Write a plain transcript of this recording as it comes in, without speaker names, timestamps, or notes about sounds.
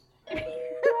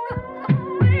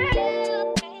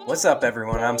What's up,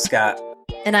 everyone? I'm Scott.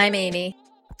 And I'm Amy.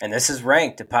 And this is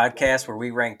Ranked, a podcast where we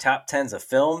rank top 10s of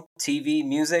film, TV,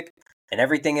 music, and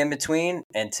everything in between.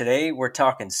 And today we're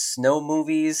talking snow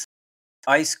movies,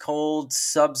 ice cold,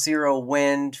 sub-zero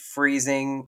wind,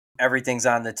 freezing. Everything's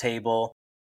on the table.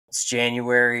 It's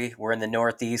January. We're in the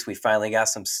Northeast. We finally got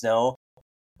some snow.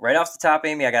 Right off the top,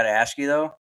 Amy, I got to ask you,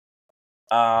 though.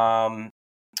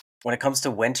 When it comes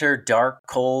to winter, dark,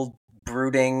 cold,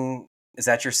 brooding, is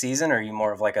that your season, or are you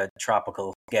more of like a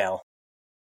tropical gal?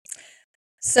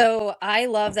 So I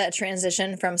love that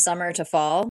transition from summer to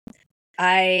fall.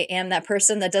 I am that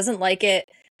person that doesn't like it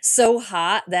so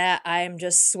hot that I'm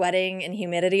just sweating in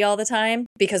humidity all the time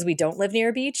because we don't live near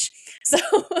a beach. So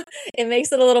it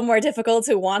makes it a little more difficult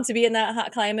to want to be in that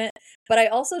hot climate. But I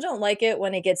also don't like it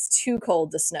when it gets too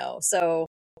cold to snow. So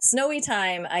snowy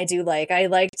time I do like. I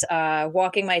liked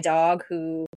walking my dog,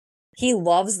 who he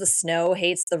loves the snow,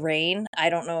 hates the rain. I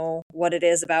don't know what it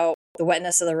is about the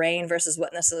wetness of the rain versus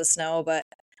wetness of the snow, but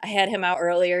I had him out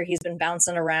earlier. He's been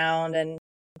bouncing around, and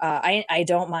I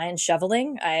don't mind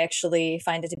shoveling. I actually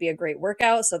find it to be a great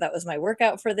workout, so that was my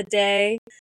workout for the day.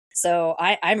 So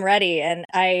I'm ready, and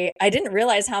I didn't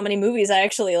realize how many movies I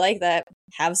actually like that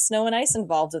have snow and ice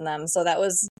involved in them, so that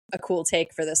was a cool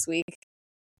take for this week.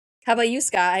 How about you,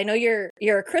 Scott? I know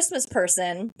you're a Christmas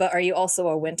person, but are you also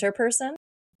a winter person?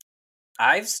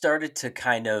 I've started to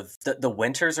kind of the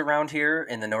winters around here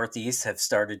in the Northeast have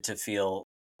started to feel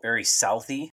very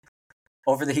southy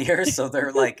over the years. So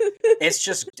they're like, it's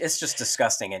just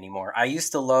disgusting anymore. I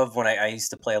used to love when I used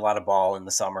to play a lot of ball in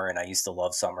the summer, and I used to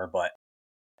love summer. But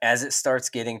as it starts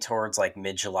getting towards like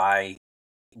mid-July,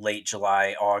 late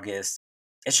July, August,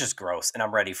 it's just gross. And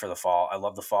I'm ready for the fall. I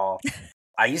love the fall.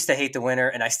 I used to hate the winter,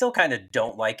 and I still kind of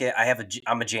don't like it.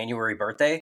 I'm a January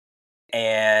birthday,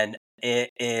 and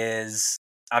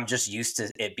I'm just used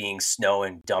to it being snow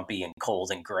and dumpy and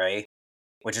cold and gray,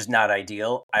 which is not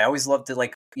ideal. I always loved to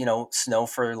snow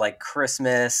for like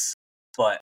Christmas,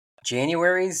 but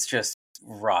January's just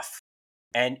rough.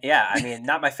 And yeah, I mean,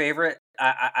 not my favorite.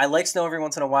 I like snow every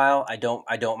once in a while. I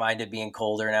don't mind it being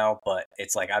colder now, but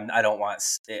it's like I don't want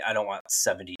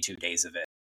 72 days of it.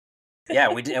 Yeah,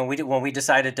 when we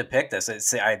decided to pick this,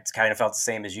 I kind of felt the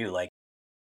same as you. Like,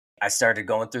 I started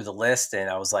going through the list, and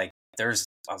I was like,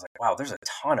 wow, there's a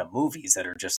ton of movies that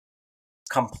are just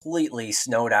completely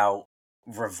snowed out,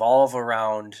 revolve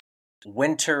around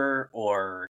winter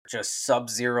or just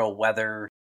sub-zero weather.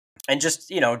 And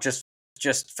just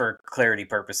for clarity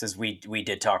purposes, we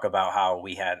did talk about how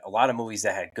we had a lot of movies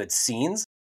that had good scenes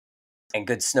and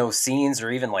good snow scenes, or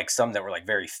even like some that were like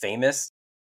very famous.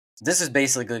 This is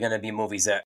basically going to be movies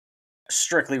that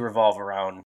strictly revolve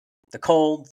around the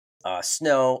cold,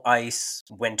 snow, ice,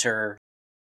 winter,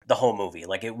 the whole movie.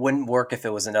 Like, it wouldn't work if it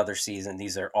was another season.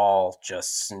 These are all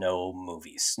just snow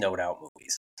movies, snowed out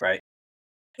movies, right?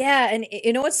 Yeah, and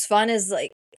you know what's fun is,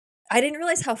 like, I didn't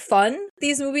realize how fun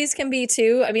these movies can be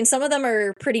too. I mean, some of them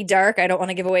are pretty dark. I don't want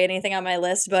to give away anything on my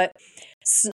list, but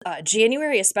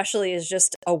January especially is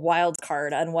just a wild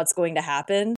card on what's going to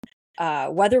happen.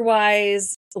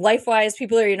 Weather-wise, life-wise,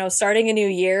 people are, starting a new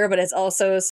year, but it's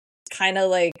also kind of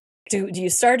like, do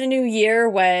you start a new year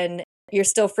when you're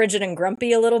still frigid and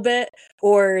grumpy a little bit,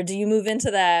 or do you move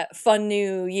into that fun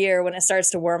new year when it starts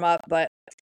to warm up? But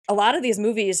a lot of these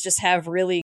movies just have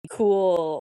really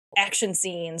cool action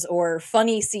scenes or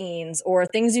funny scenes or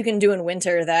things you can do in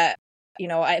winter that,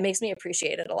 it makes me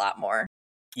appreciate it a lot more.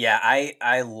 Yeah,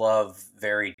 I love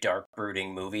very dark,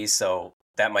 brooding movies, so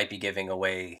that might be giving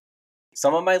away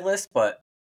some of my list,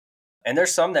 and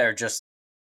there's some that are just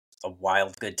a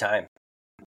wild good time.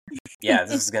 Yeah,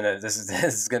 this is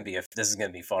gonna be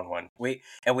a fun one. We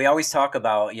always talk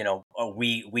about,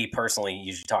 we personally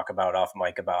usually talk about off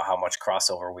mic about how much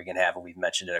crossover we can have, and we've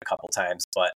mentioned it a couple times,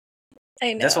 but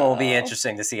I know. This one will be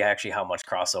interesting to see actually how much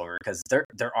crossover, because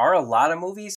there are a lot of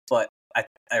movies, but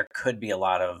there could be a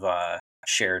lot of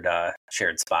shared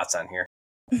spots on here.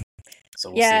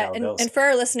 So we'll see how it goes. And for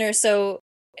our listeners, so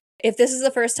if this is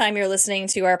the first time you're listening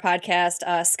to our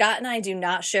podcast, Scott and I do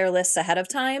not share lists ahead of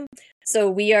time. So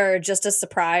we are just as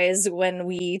surprised when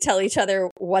we tell each other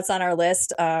what's on our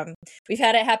list. We've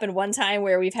had it happen one time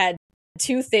where we've had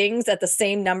two things at the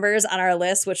same numbers on our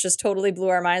list, which just totally blew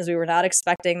our minds. We were not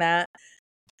expecting that.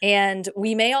 And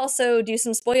we may also do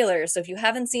some spoilers. So if you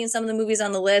haven't seen some of the movies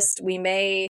on the list, we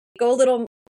may go a little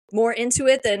more into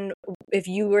it than if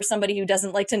you were somebody who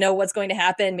doesn't like to know what's going to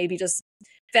happen. Maybe just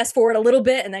fast forward a little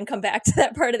bit and then come back to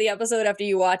that part of the episode after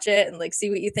you watch it and like see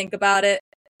what you think about it.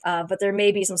 But there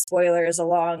may be some spoilers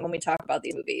along when we talk about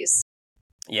these movies.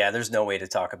 Yeah, there's no way to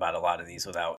talk about a lot of these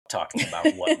without talking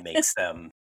about what makes them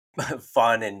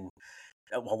fun and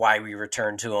why we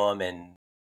return to them, and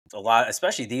a lot,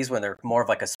 especially these when they're more of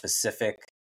like a specific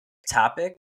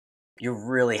topic. You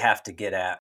really have to get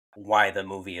at why the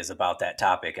movie is about that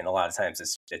topic, and a lot of times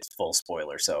it's full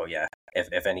spoiler. So yeah,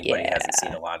 if anybody hasn't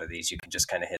seen a lot of these, you can just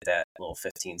kind of hit that little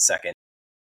 15-second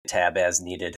tab as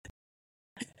needed.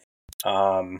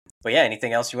 But yeah,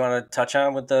 anything else you want to touch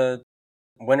on with the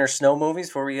winter snow movies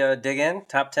before we dig in?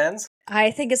 Top 10s? I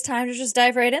think it's time to just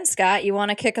dive right in, Scott. You want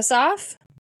to kick us off?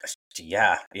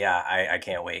 Yeah, I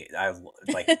can't wait. I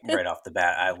like right off the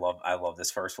bat, I love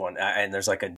this first one, and there's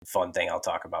like a fun thing I'll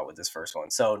talk about with this first one.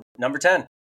 So number 10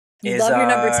 is love your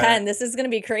number 10. This is gonna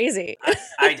be crazy.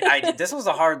 I this was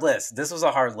a hard list. This was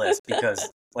a hard list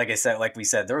because, like we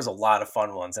said, there was a lot of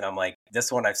fun ones, and I'm like,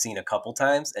 this one I've seen a couple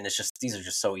times, and these are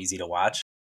just so easy to watch.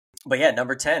 But yeah,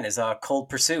 number 10 is Cold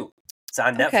Pursuit. It's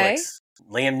on Netflix.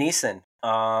 Liam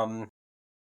Neeson,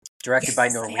 directed by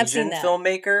Norwegian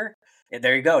filmmaker.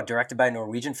 There you go. Directed by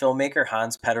Norwegian filmmaker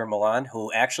Hans Petter Milan,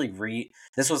 who actually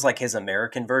this was like his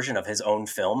American version of his own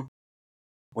film,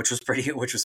 which was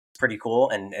pretty cool.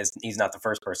 And he's not the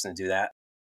first person to do that.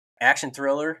 Action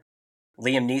thriller.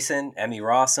 Liam Neeson, Emmy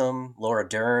Rossum, Laura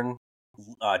Dern,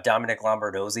 Dominic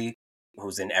Lombardozzi,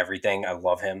 who's in everything. I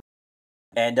love him.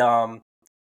 And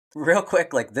real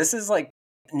quick, like this is like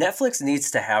Netflix needs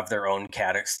to have their own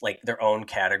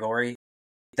category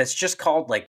that's just called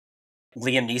like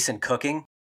Liam Neeson cooking,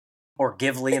 or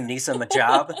give Liam Neeson a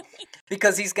job,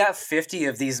 because he's got 50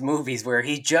 of these movies where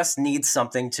he just needs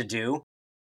something to do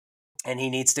and he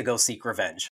needs to go seek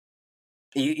revenge.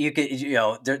 You could,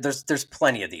 there's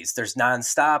plenty of these. There's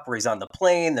Nonstop where he's on the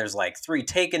plane. There's like 3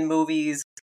 Taken movies,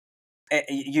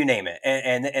 you name it.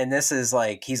 And this is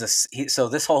like, so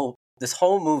this whole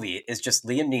movie is just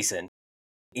Liam Neeson.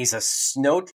 He's a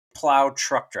snowplow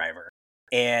truck driver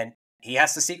and he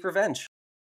has to seek revenge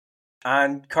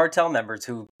on cartel members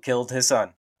who killed his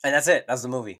son. And that's it. That's the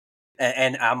movie.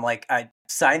 And I'm like,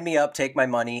 sign me up, take my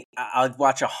money. I'll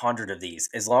watch 100 of these.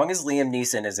 As long as Liam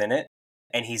Neeson is in it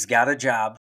and he's got a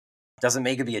job, doesn't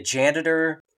make it be a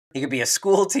janitor. He could be a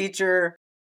school teacher.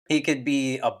 He could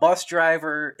be a bus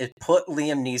driver. Put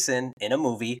Liam Neeson in a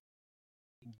movie,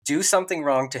 do something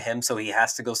wrong to him so he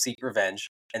has to go seek revenge,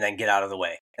 and then get out of the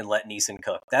way and let Neeson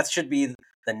cook. That should be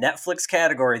the Netflix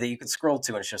category that you could scroll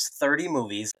to, and it's just 30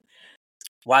 movies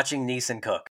watching Neeson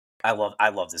cook. I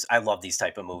love this. I love these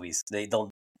type of movies. They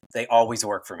always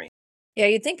work for me. Yeah,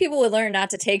 you'd think people would learn not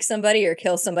to take somebody or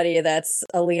kill somebody that's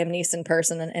a Liam Neeson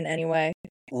person in any way.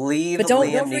 But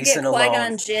don't forget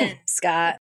Qui-Gon Jinn,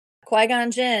 Scott.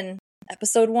 Qui-Gon Jinn,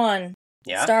 episode 1,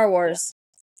 Star Wars.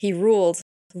 He ruled.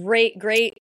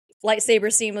 Great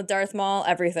lightsaber scene with Darth Maul,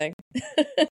 everything.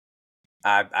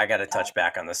 I got to touch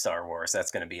back on the Star Wars.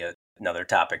 That's going to be another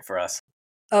topic for us.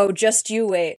 Oh, just you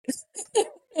wait.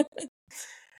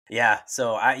 Yeah,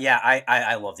 so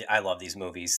I love these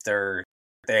movies.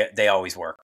 They always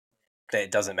work.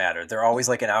 It doesn't matter. They're always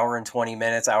like an hour and 20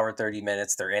 minutes, hour 30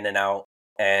 minutes. They're in and out,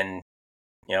 and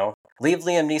leave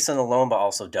Liam Neeson alone, but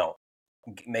also don't.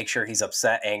 Make sure he's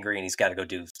upset, angry, and he's got to go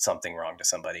do something wrong to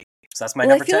somebody. So that's my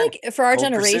number 10. Like for our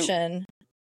generation,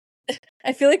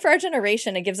 I feel like for our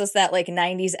generation, it gives us that like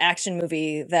 90s action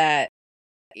movie that,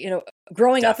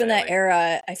 growing up in that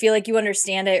era, I feel like you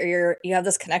understand it, or you have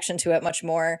this connection to it much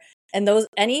more. And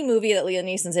any movie that Liam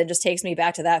Neeson's in just takes me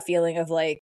back to that feeling of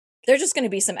like, there's just going to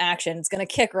be some action. It's going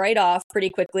to kick right off pretty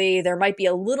quickly. There might be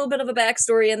a little bit of a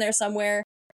backstory in there somewhere,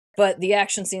 but the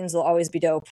action scenes will always be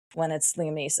dope when it's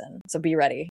Liam Neeson. So be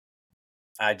ready.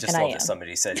 I just love that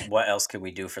somebody said, what else can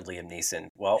we do for Liam Neeson?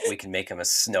 Well, we can make him a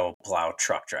snowplow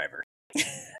truck driver.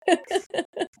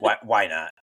 Why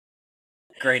not?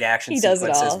 Great action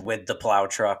sequences with the plow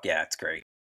truck. Yeah, it's great.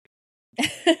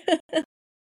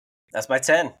 That's my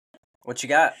 10. What you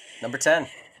got? Number 10.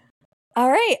 All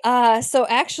right. So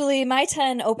actually, my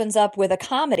 10 opens up with a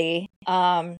comedy.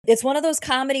 It's one of those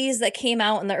comedies that came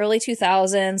out in the early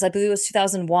 2000s. I believe it was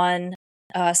 2001.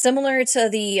 Similar to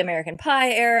the American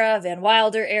Pie era, Van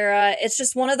Wilder era. It's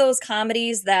just one of those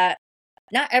comedies that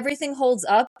not everything holds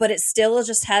up, but it still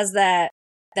just has that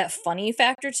funny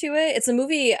factor to it. It's a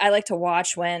movie I like to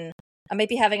watch when I might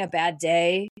be having a bad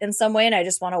day in some way, and I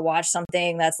just want to watch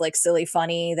something that's like silly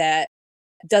funny that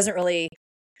doesn't really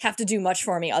have to do much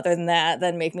for me other than that,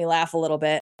 then make me laugh a little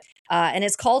bit. And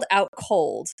it's called Out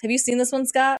Cold. Have you seen this one,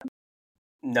 Scott?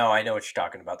 No, I know what you're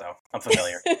talking about, though. I'm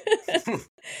familiar.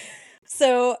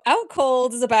 So Out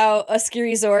Cold is about a ski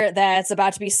resort that's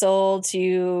about to be sold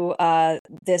to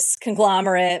this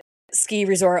conglomerate ski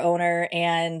resort owner,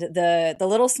 and the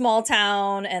little small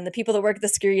town and the people that work at the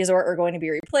ski resort are going to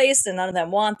be replaced, and none of them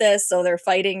want this, so they're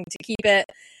fighting to keep it.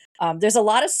 There's a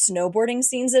lot of snowboarding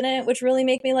scenes in it, which really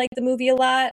make me like the movie a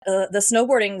lot. The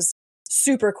snowboarding's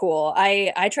super cool.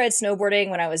 I tried snowboarding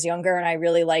when I was younger, and I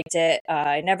really liked it.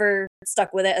 I never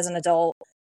stuck with it as an adult,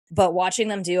 but watching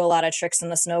them do a lot of tricks in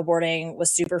the snowboarding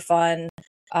was super fun.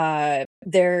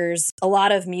 There's a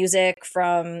lot of music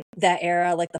from that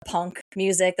era, like the punk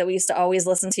music that we used to always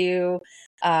listen to.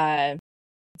 And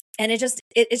it's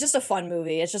just a fun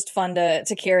movie. It's just fun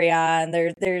to carry on.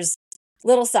 There's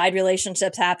little side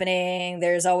relationships happening.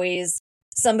 There's always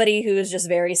somebody who's just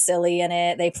very silly in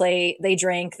it. They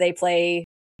drink, they play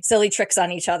silly tricks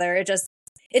on each other. It just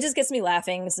gets me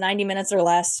laughing. It's 90 minutes or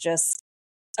less. Just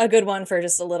a good one for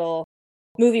just a little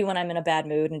movie when I'm in a bad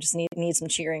mood and just need some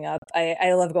cheering up.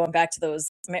 I love going back to those.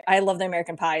 I love the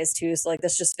American Pies too. So like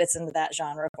this just fits into that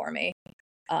genre for me.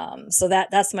 So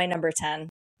that's my number 10.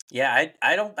 Yeah,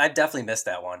 I definitely missed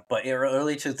that one. But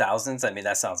early 2000s, I mean,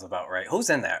 that sounds about right. Who's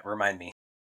in that? Remind me.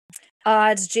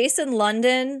 It's Jason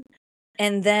London,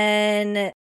 and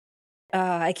then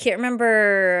I can't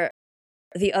remember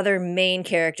the other main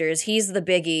characters. He's the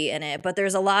biggie in it, but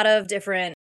there's a lot of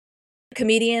different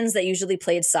comedians that usually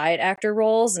played side actor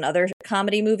roles in other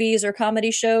comedy movies or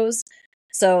comedy shows.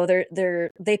 So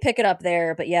they pick it up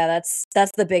there, but yeah,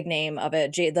 that's the big name of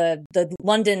it. The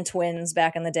London twins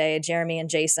back in the day, Jeremy and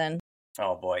Jason.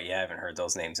 Oh boy, yeah, I haven't heard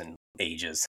those names in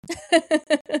ages.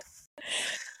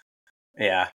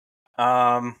 Yeah.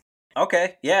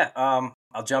 Okay, yeah.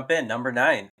 I'll jump in. Number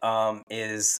 9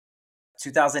 is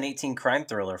 2018 crime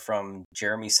thriller from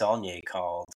Jeremy Saulnier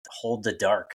called Hold the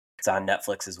Dark. It's on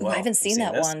Netflix as Ooh, well. I haven't seen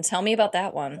that this? one. Tell me about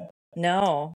that one.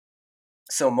 No.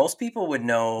 So most people would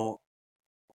know,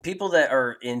 people that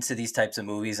are into these types of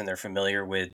movies and they're familiar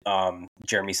with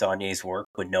Jeremy Saulnier's work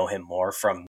would know him more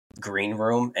from Green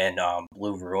Room and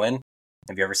Blue Ruin.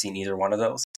 Have you ever seen either one of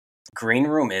those? Green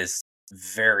Room is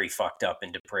very fucked up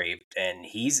and depraved, and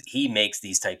he makes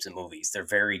these types of movies. They're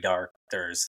very dark.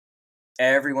 There's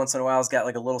every once in a while it's got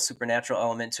like a little supernatural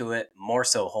element to it, more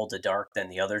so Hold the Dark than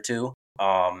the other two.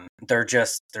 They're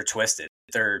twisted.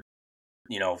 They're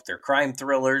crime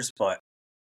thrillers, but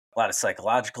a lot of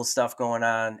psychological stuff going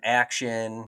on,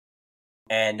 action.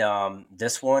 And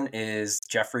this one is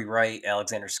Jeffrey Wright,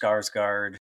 Alexander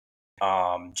Skarsgård,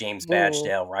 James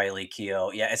Badgedale, Riley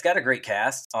Keough. Yeah, it's got a great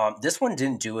cast. This one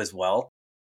didn't do as well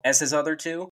as his other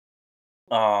two.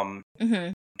 But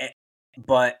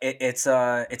it's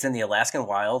in the Alaskan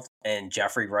wild, and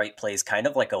Jeffrey Wright plays kind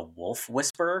of like a wolf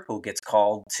whisperer who gets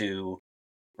called to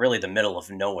really the middle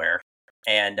of nowhere.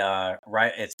 And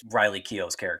it's Riley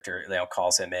Keough's character.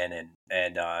 Calls him in,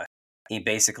 and he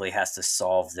basically has to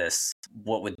solve this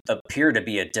what would appear to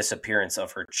be a disappearance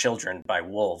of her children by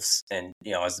wolves. And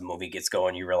as the movie gets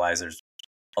going, you realize there's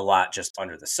a lot just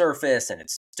under the surface, and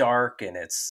it's dark, and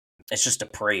it's just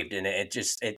depraved, and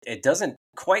it doesn't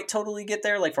quite totally get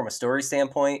there, like from a story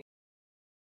standpoint.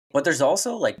 But there's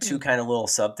also like two kind of little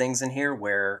sub things in here,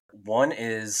 where one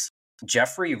is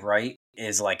Jeffrey Wright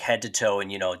is like head to toe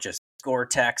and just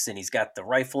Gore-Tex, and he's got the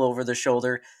rifle over the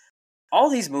shoulder. All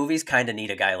these movies kind of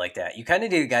need a guy like that. You kind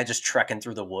of need a guy just trekking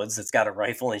through the woods that's got a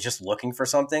rifle and he's just looking for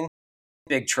something.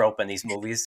 Big trope in these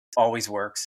movies. Always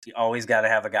works. You always got to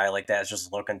have a guy like that that's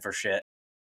just looking for shit.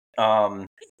 And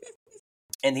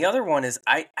the other one is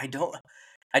I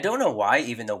don't know why,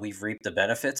 even though we've reaped the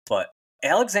benefits, but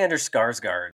Alexander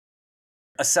Skarsgård,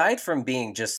 aside from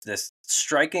being just this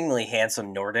strikingly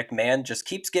handsome Nordic man, just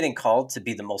keeps getting called to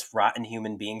be the most rotten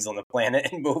human beings on the planet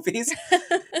in movies.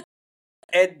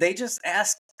 And they just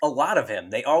ask a lot of him.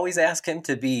 They always ask him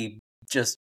to be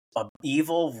just an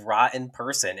evil, rotten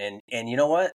person. And you know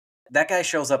what? That guy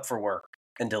shows up for work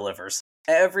and delivers.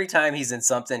 Every time he's in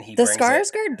something, he brings it. The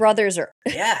Skarsgård brothers are...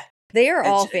 Yeah. They are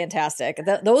all fantastic.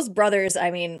 Those brothers,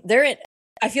 I mean, they're in...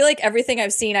 I feel like everything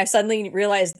I've seen, I've suddenly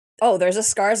realized, oh, there's a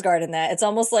Skarsgård in that. It's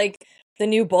almost like the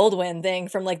new Baldwin thing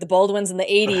from like the Baldwins in the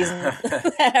 80s.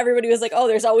 And everybody was like, oh,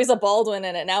 there's always a Baldwin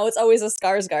in it. Now it's always a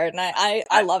Skarsgård. And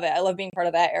I love it. I love being part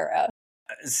of that era.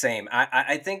 Same.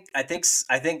 I think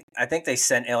they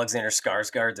sent Alexander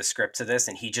Skarsgård the script to this,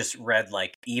 and he just read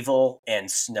like evil and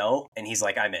snow, and he's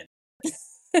like, I'm in.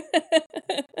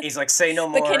 He's like, say no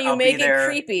more. But can you make it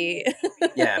creepy?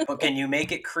 Yeah, but can you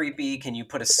make it creepy? Can you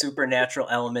put a supernatural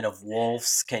element of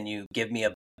wolves? Can you give me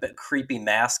a creepy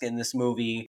mask in this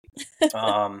movie?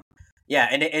 Yeah,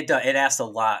 and it asks a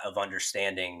lot of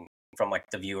understanding from like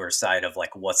the viewer's side of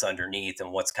like what's underneath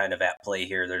and what's kind of at play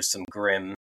here. There's some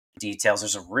grim details.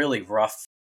 There's a really rough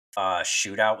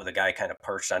shootout with a guy kind of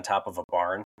perched on top of a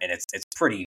barn, and it's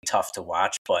pretty tough to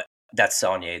watch, but that's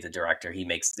Saulnier, the director. He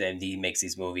makes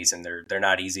these movies, and they're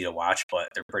not easy to watch, but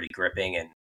they're pretty gripping,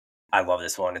 and I love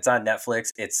this one. It's on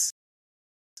Netflix. It's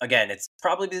again, it's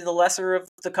probably the lesser of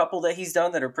the couple that he's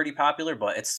done that are pretty popular,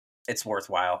 but it's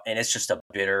worthwhile, and it's just a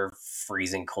bitter,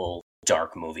 freezing cold,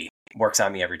 dark movie. Works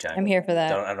on me every time. I'm here for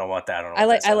that. I don't want that. I don't I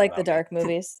want that like the about me. dark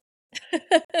movies.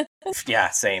 Yeah,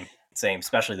 same,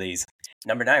 especially these.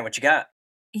 Number 9, what you got?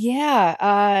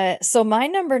 Yeah, so my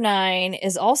number 9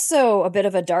 is also a bit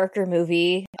of a darker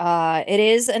movie. It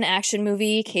is an action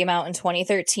movie, came out in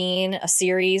 2013. A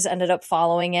series ended up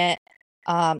following it.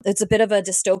 It's a bit of a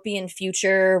dystopian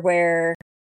future where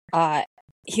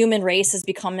human race has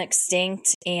become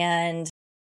extinct, and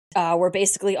we're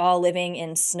basically all living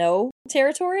in snow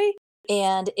territory.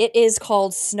 And it is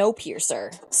called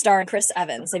Snowpiercer, starring Chris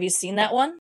Evans. Have you seen that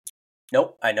one?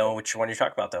 Nope, I know which one you're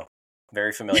talking about though.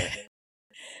 Very familiar.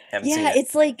 Haven't seen Yeah, it.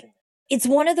 it's like it's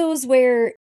one of those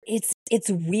where it's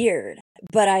weird,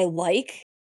 but I like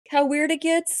how weird it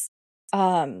gets.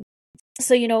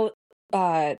 So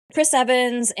Chris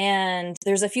Evans, and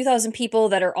there's a few thousand people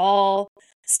that are all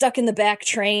stuck in the back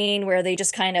train where they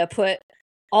just kind of put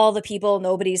all the people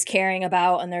nobody's caring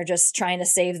about, and they're just trying to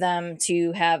save them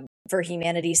to have for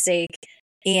humanity's sake.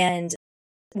 And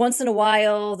once in a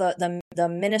while, the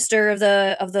minister of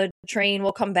the train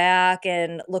will come back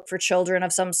and look for children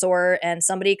of some sort, and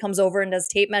somebody comes over and does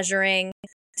tape measuring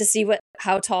to see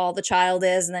how tall the child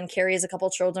is, and then carries a couple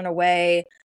children away.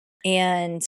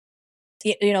 And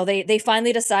they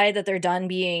finally decide that they're done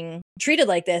being treated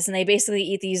like this, and they basically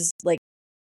eat these like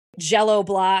Jello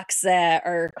blocks that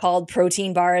are called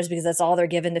protein bars because that's all they're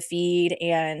given to feed,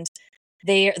 and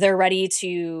they're ready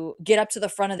to get up to the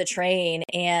front of the train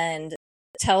and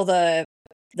tell the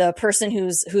person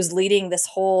who's leading this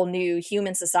whole new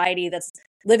human society that's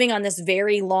living on this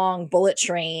very long bullet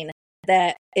train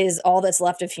that is all that's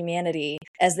left of humanity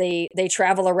as they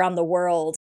travel around the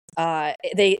world.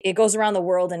 It goes around the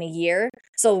world in a year,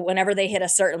 so whenever they hit a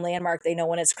certain landmark, they know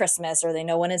when it's Christmas or they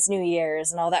know when it's New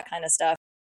Year's and all that kind of stuff.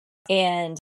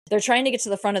 And they're trying to get to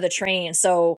the front of the train,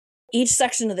 so each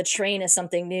section of the train is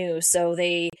something new. So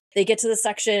they get to the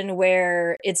section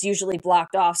where it's usually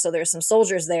blocked off, so there's some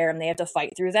soldiers there and they have to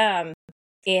fight through them.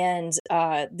 And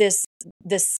this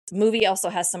movie also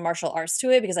has some martial arts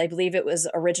to it because I believe it was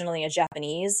originally a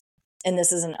Japanese, and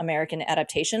this is an American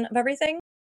adaptation of everything.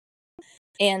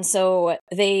 And so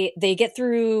they get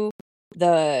through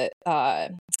the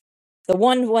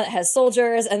one that has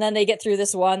soldiers, and then they get through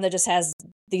this one that just has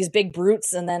these big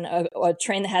brutes, and then a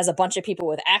train that has a bunch of people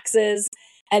with axes.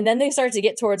 And then they start to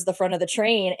get towards the front of the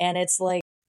train, and it's like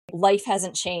life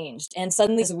hasn't changed. And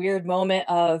suddenly this weird moment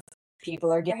of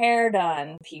people are getting their hair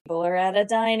done, people are at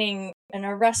in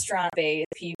a restaurant base,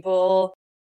 people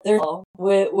they're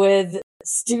with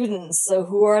students. So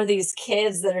who are these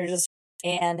kids that are just,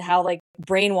 and how like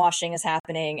brainwashing is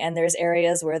happening, and there's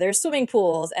areas where there's swimming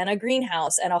pools and a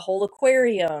greenhouse and a whole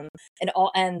aquarium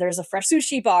and there's a fresh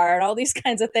sushi bar and all these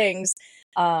kinds of things.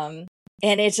 And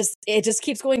it just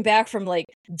keeps going back from like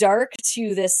dark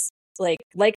to this like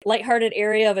lighthearted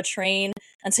area of a train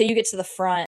until you get to the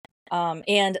front.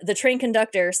 And the train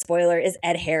conductor, spoiler, is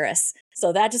Ed Harris.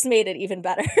 So that just made it even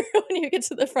better when you get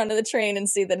to the front of the train and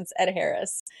see that it's Ed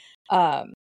Harris.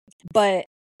 But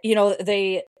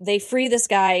they free this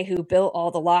guy who built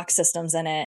all the lock systems in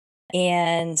it,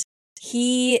 and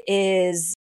he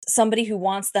is somebody who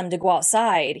wants them to go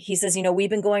outside. He says, we've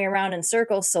been going around in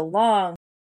circles so long,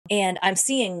 and I'm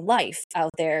seeing life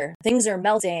out there. Things are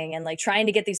melting, and like trying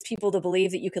to get these people to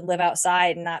believe that you can live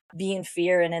outside and not be in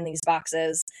fear and in these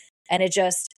boxes. And it's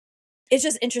just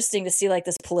interesting to see like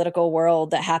this political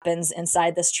world that happens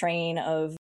inside this train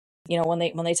of, when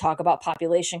they talk about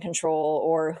population control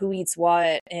or who eats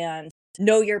what, and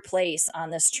know your place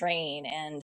on this train,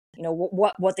 and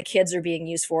what the kids are being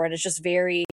used for. And it's just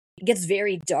it gets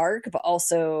very dark, but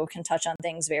also can touch on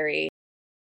things very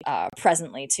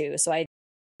presently too. So I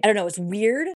don't know, it's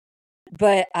weird,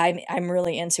 but I'm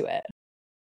really into it.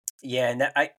 Yeah,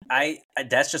 and I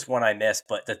that's just one I missed.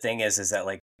 But the thing is that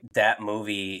like that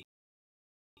movie,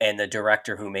 and the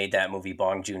director who made that movie,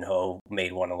 Bong Joon-ho,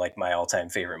 made one of like my all-time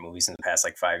favorite movies in the past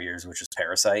like 5 years, which is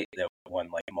Parasite, that won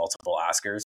like multiple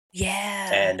Oscars.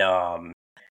 Yeah. And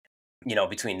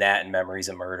between that and Memories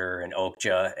of Murder and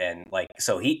Okja, and like,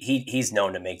 so he's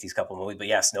known to make these couple movies. But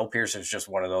yeah, Snowpiercer is just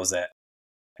one of those that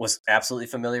was absolutely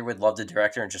familiar with, loved the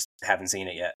director, and just haven't seen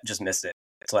it yet, just missed it.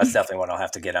 So that's definitely one I'll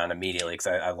have to get on immediately because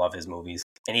I love his movies.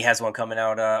 And he has one coming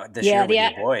out this year with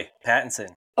your boy Pattinson.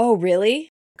 Oh, really?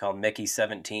 Called Mickey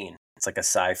 17. It's like a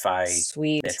sci-fi.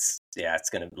 Sweet.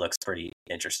 Looks pretty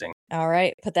interesting. All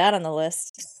right, put that on the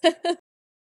list.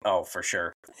 Oh, for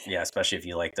sure. Yeah, especially if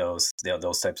you like those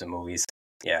types of movies.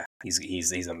 Yeah,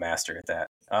 he's a master at that.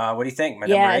 What do you think? My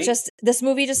number 8? This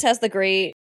movie just has the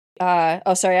great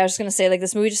oh, sorry, I was just gonna say, like,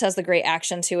 this movie just has the great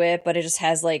action to it, but it just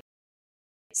has, like,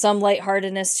 some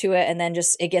lightheartedness to it, and then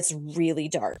just it gets really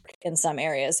dark in some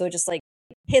areas. So it just, like,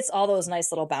 hits all those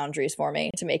nice little boundaries for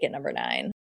me to make it number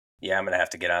 9. Yeah, I'm gonna have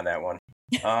to get on that one.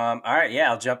 All right,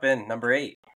 yeah, I'll jump in. Number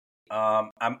 8.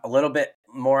 I'm a little bit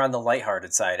more on the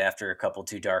lighthearted side after a couple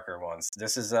two darker ones.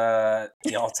 This is the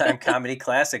all-time comedy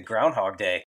classic, Groundhog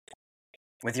Day,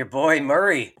 with your boy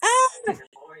Murray. Ah!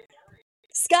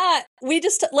 Scott,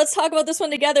 let's talk about this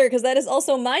one together because that is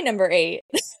also my number 8.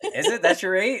 Is it? That's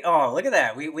your 8? Oh, look at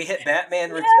that. We hit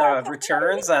Batman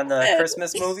Returns on the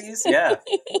Christmas movies. Yeah.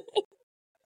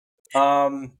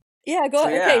 Yeah, go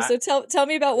on. Okay, so tell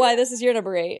me about why this is your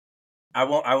number 8. I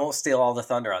won't steal all the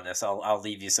thunder on this. I'll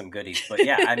leave you some goodies. But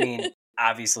yeah, I mean,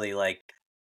 obviously, like,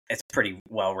 it's pretty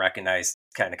well recognized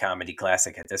kind of comedy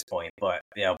classic at this point. But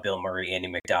Bill Murray,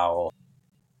 Andy McDowell,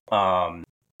 and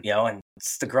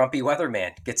it's the grumpy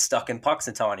weatherman gets stuck in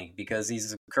Punxsutawney because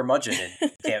he's a curmudgeon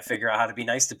and can't figure out how to be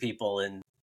nice to people, and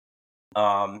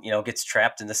gets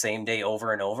trapped in the same day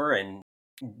over and over. And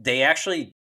they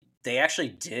actually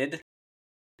did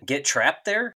get trapped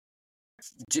there,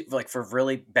 like, for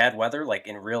really bad weather, like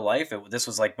in real life. This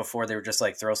was like before they were just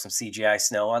like throw some CGI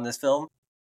snow on this film.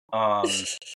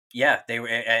 Yeah, they were,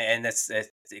 and they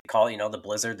call the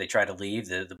blizzard. They try to leave,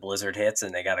 the blizzard hits,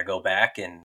 and they got to go back.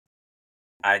 And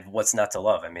what's not to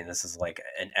love? I mean, this is like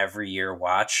an every year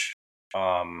watch.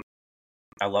 I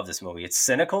love this movie. It's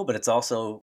cynical, but it's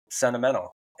also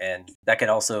sentimental, and that could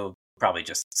also probably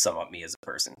just sum up me as a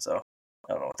person. So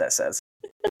I don't know what that says.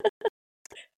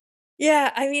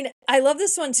 Yeah, I mean, I love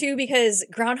this one too because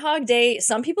Groundhog Day,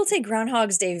 some people take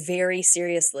Groundhog's Day very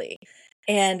seriously.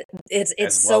 And it's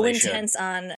so intense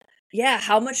on,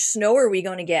 how much snow are we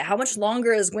going to get? How much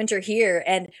longer is winter here?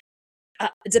 And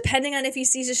depending on if he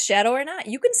sees his shadow or not,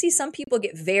 you can see some people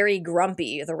get very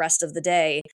grumpy the rest of the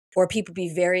day, or people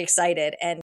be very excited.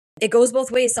 And it goes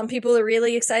both ways. Some people are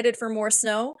really excited for more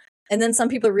snow, and then some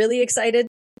people are really excited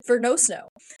for no snow.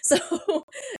 So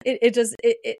it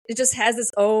just has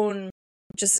its own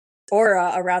just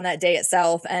aura around that day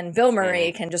itself. And Bill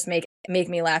Murray can just make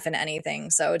me laugh in anything.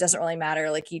 So it doesn't really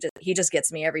matter. Like, he just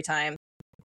gets me every time.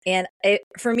 And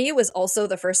for me, it was also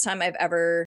the first time I've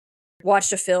ever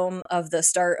watched a film of the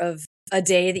start of a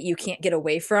day that you can't get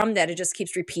away from, that it just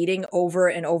keeps repeating over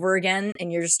and over again,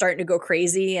 and you're just starting to go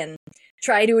crazy and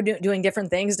try doing different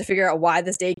things to figure out why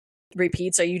this day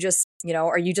repeats. Are you just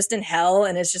in hell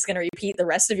and it's just going to repeat the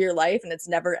rest of your life and it's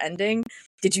never ending?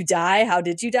 Did you die? How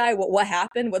did you die? What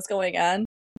happened? What's going on?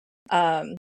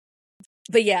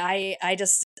 But yeah, I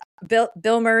just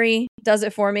Bill Murray does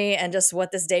it for me, and just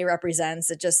what this day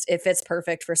represents, it fits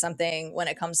perfect for something when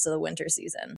it comes to the winter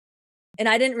season. And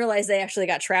I didn't realize they actually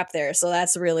got trapped there, so that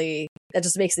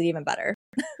just makes it even better.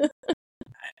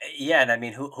 Yeah, and I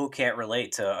mean, who can't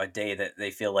relate to a day that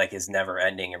they feel like is never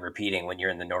ending and repeating when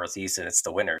you're in the Northeast and it's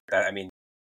the winter?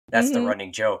 That's the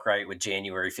running joke, right? With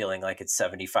January feeling like it's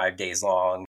 75 days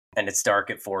long and it's dark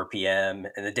at 4 p.m.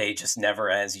 and the day just never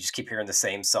ends. You just keep hearing the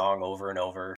same song over and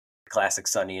over. Classic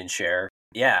Sonny and Cher.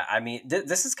 Yeah, I mean,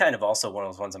 this is kind of also one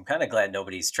of those ones I'm kind of glad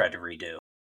nobody's tried to redo.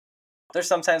 There's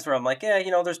some times where I'm like, yeah,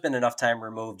 there's been enough time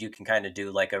removed. You can kind of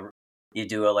do like a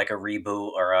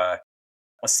reboot or a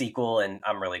sequel, and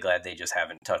I'm really glad they just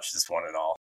haven't touched this one at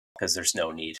all, because there's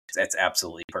no need. It's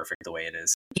absolutely perfect the way it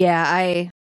is. Yeah,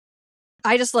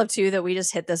 I just love too that we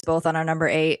just hit this both on our number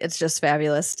 8. It's just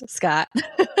fabulous, Scott.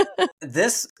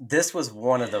 This was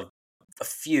one of the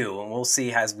few, and we'll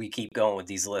see as we keep going with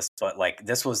these lists, but like,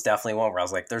 this was definitely one where I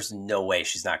was like, there's no way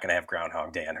she's not going to have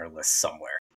Groundhog Day on her list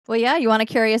somewhere. Well, yeah, you want to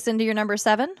carry us into your number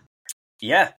 7?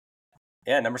 Yeah,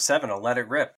 number 7, I'll let it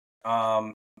rip.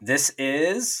 This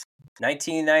is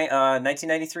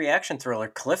 1993 action thriller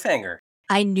Cliffhanger.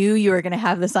 I knew you were going to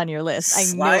have this on your list. I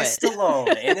knew it. Sly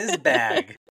Stallone in his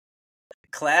bag.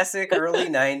 Classic early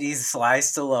 90s Sly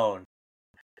Stallone.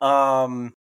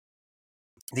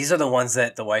 These are the ones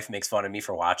that the wife makes fun of me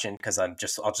for watching, because I'll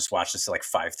just watch this at like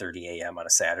 5:30 a.m. on a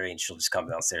Saturday, and she'll just come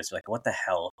downstairs and be like, what the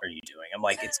hell are you doing? I'm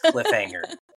like, it's Cliffhanger.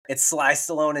 It's Sly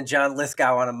Stallone and John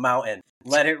Lithgow on a mountain.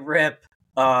 Let it rip.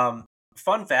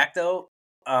 Fun fact, though,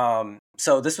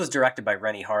 so this was directed by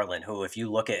Renny Harlin, who, if you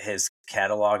look at his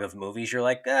catalog of movies, you're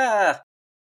like,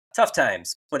 tough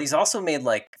times. But he's also made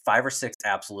like 5 or 6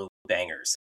 absolute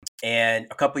bangers. And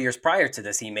a couple years prior to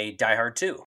this, he made Die Hard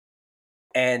 2.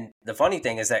 And the funny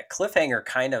thing is that Cliffhanger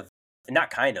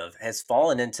has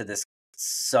fallen into this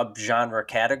subgenre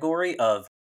category of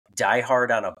Die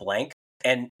Hard on a blank.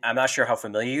 And I'm not sure how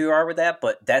familiar you are with that,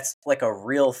 but that's like a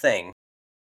real thing.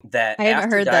 That I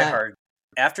haven't heard that.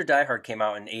 After Die Hard came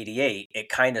out in '88, it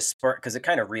kind of spurred, because it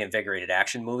kind of reinvigorated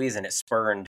action movies, and it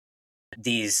spurned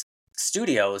these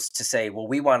studios to say, well,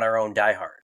 we want our own Die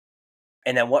Hard.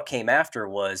 And then what came after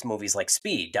was movies like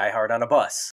Speed, Die Hard on a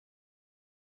Bus,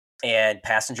 and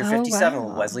Passenger 57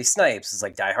 with Wesley Snipes is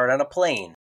like Die Hard on a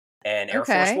Plane, and Air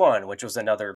Force One, which was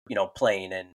another,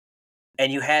 plane.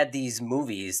 And you had these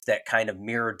movies that kind of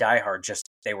mirrored Die Hard, just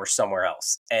they were somewhere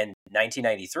else. And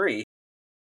 1993,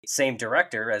 same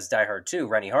director as Die Hard 2,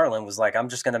 Rennie Harlin, was like, I'm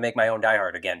just going to make my own Die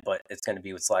Hard again, but it's going to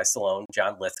be with Sly Stallone,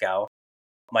 John Lithgow,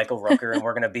 Michael Rooker, and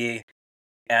we're going to be,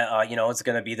 it's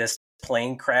going to be this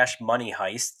plane crash money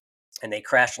heist, and they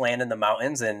crash land in the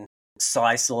mountains, and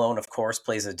Sly Stallone, of course,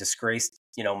 plays a disgraced,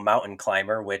 mountain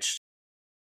climber, which,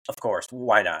 of course,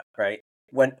 why not, right?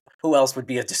 Who else would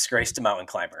be a disgraced mountain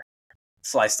climber?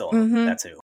 Sly Stallone, that's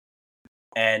who.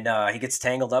 And he gets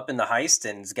tangled up in the heist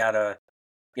and he's got to,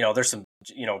 there's some,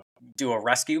 do a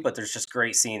rescue, but there's just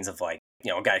great scenes of like,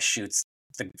 a guy shoots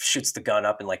the gun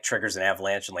up and like triggers an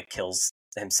avalanche and like kills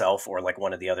himself or like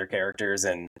one of the other characters,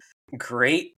 and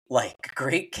great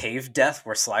cave death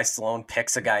where Sly Stallone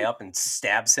picks a guy up and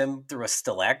stabs him through a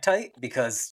stalactite,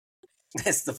 because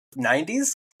it's the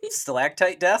 90s,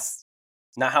 stalactite deaths.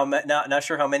 Not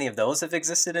sure how many of those have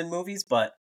existed in movies,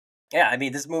 but yeah, I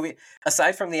mean, this movie,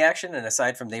 aside from the action and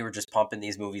aside from they were just pumping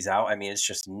these movies out, I mean, it's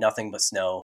just nothing but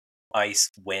snow, ice,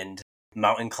 wind,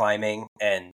 mountain climbing,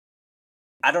 and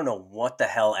I don't know what the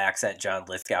hell accent John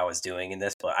Lithgow is doing in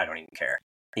this, but I don't even care.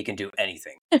 He can do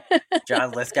anything.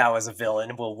 John Lithgow as a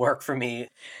villain will work for me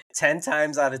 10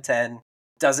 times out of 10.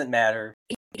 Doesn't matter.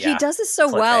 He does this so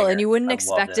well, and you wouldn't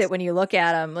expect it when you look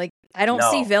at him. Like, I don't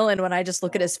see villain when I just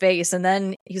look at his face, and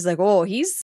then he's like, oh,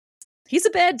 he's a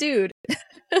bad dude.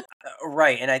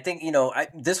 Right, and I think,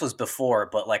 this was before,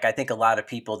 but like I think a lot of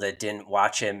people that didn't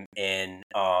watch him in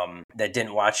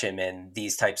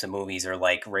these types of movies are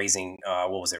like Raising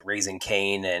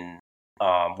Cain, and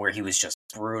where he was just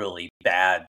brutally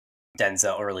bad.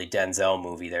 Early Denzel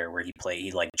movie there where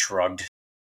he like drugged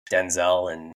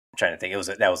Denzel, and I'm trying to think,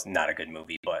 that was not a good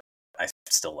movie, but I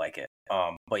still like it.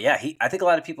 But yeah, I think a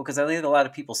lot of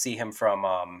people see him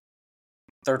from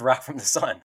Third Rock from the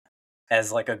Sun as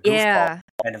like a goofball,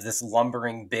 kind of this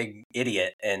lumbering big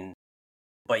idiot.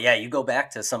 But yeah, you go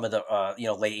back to some of the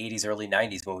late 80s, early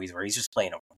 90s movies where he's just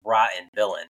playing a rotten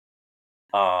villain.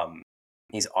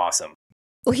 He's awesome.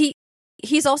 Well,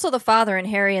 he's also the father in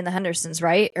Harry and the Hendersons,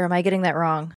 right? Or am I getting that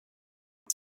wrong?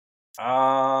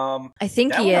 I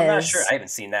think he is. I'm not sure. I haven't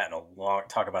seen that in a long.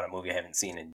 Talk about a movie I haven't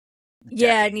seen in decades.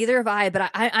 Yeah, neither have I. But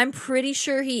I'm pretty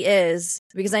sure he is,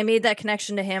 because I made that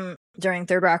connection to him during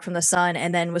Third Rock from the Sun,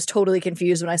 and then was totally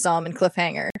confused when I saw him in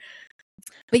Cliffhanger.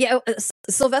 But yeah,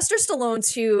 Sylvester Stallone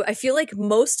too. I feel like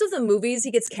most of the movies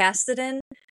he gets casted in,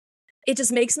 it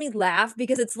just makes me laugh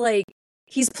because it's like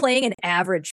he's playing an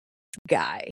average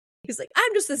guy. He's like,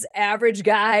 I'm just this average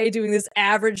guy doing this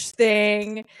average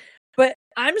thing, but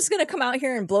I'm just going to come out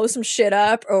here and blow some shit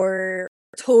up or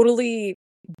totally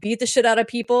beat the shit out of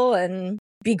people and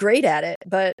be great at it.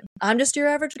 But I'm just your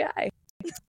average guy.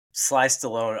 Sly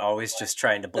Stallone always just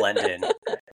trying to blend in.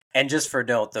 And just for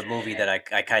note, the movie that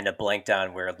I kind of blanked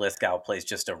on where Lithgow plays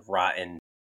just a rotten,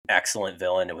 excellent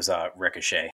villain, it was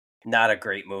Ricochet. Not a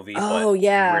great movie, but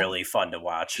really fun to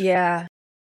watch. Yeah.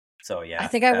 So yeah. I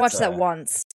think I watched that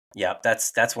once. Yeah,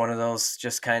 that's one of those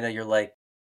just kind of, you're like,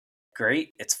 great,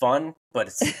 it's fun, but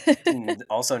it's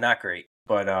also not great.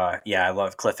 But yeah, I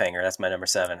love Cliffhanger. That's my number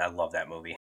 7. I love that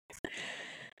movie.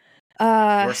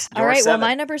 All right, well,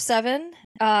 my number 7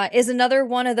 is another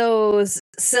one of those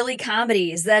silly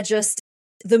comedies that just,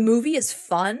 the movie is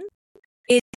fun.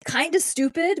 It's kind of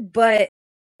stupid, but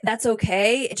that's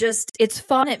okay. It's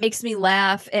fun. It makes me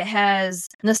laugh. It has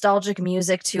nostalgic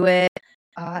music to it.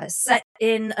 Set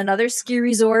in another ski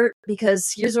resort, because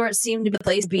ski resorts seem to be the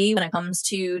place to be when it comes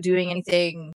to doing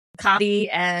anything comedy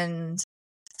and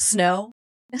snow.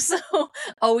 So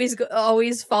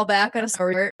always fall back on a snow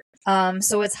resort.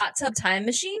 So it's Hot Tub Time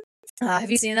Machine. Have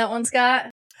you seen that one,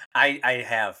 Scott? I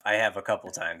have a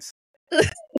couple times.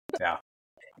 Yeah,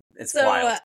 it's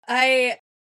wild.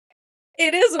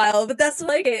 It is wild, but that's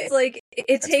like it. It's like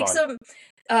it takes them.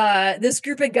 This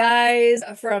group of guys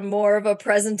from more of a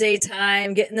present day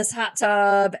time get in this hot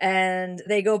tub, and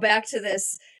they go back to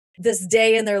this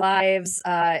day in their lives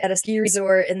at a ski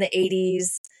resort in the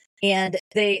 80s, and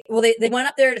they went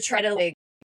up there to try to like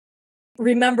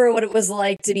remember what it was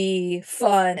like to be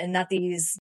fun and not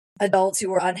these adults who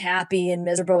were unhappy and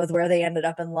miserable with where they ended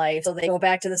up in life. So they go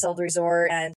back to this old resort,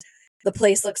 and the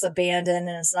place looks abandoned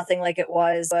and it's nothing like it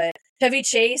was, but Chevy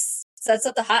Chase sets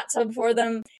up the hot tub for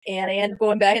them, and they end up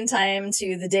going back in time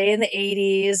to the day in the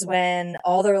 80s when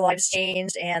all their lives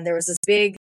changed, and there was this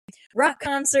big rock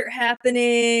concert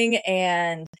happening,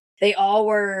 and they all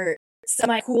were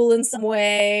semi-cool in some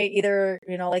way, either,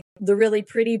 like the really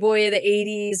pretty boy of the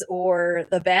 80s or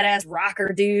the badass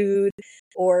rocker dude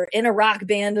or in a rock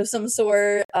band of some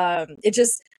sort.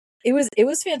 It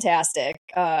was fantastic.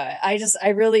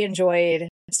 I really enjoyed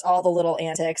just all the little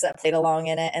antics that played along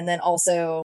in it. And then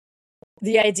also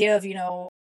the idea of, it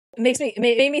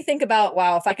made me think about,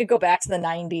 wow, if I could go back to the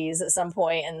 90s at some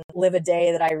point and live a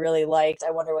day that I really liked,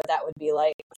 I wonder what that would be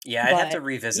like. Yeah, I'd have to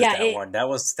revisit that one. That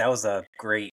was a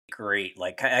great,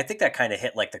 like, I think that kind of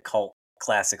hit like the cult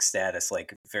classic status,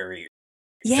 like very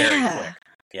quick.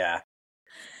 Yeah.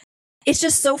 It's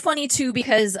just so funny too,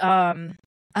 because I'm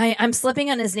slipping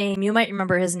on his name. You might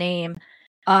remember his name.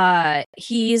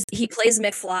 He plays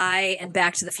McFly in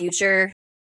Back to the Future.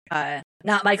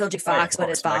 Not Michael J. Fox, but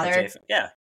his father.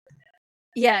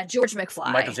 Yeah, George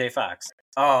McFly. Michael J. Fox.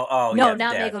 Oh, no, yeah,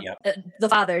 not Michael. The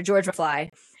father, George McFly.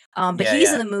 But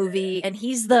he's in the movie, and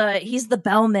he's the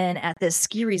bellman at this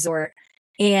ski resort.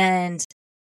 And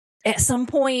at some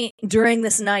point during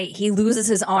this night, he loses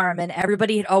his arm, and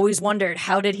everybody had always wondered,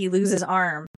 how did he lose his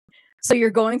arm? So you're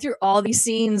going through all these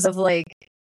scenes of like,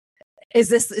 is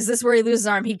this where he loses his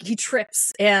arm? He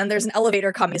trips and there's an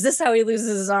elevator coming. Is this how he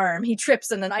loses his arm? He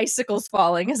trips and an icicle's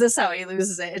falling. Is this how he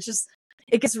loses it?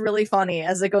 It gets really funny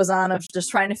as it goes on, of just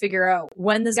trying to figure out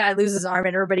when this guy loses his arm,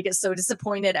 and everybody gets so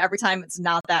disappointed every time it's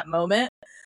not that moment.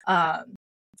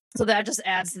 So that just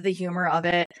adds to the humor of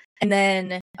it. And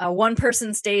then one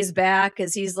person stays back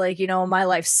because he's like, my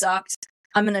life sucked.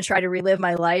 I'm going to try to relive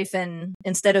my life. And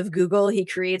instead of Google, he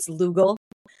creates Loogle.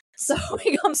 So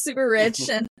he becomes super rich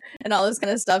and all this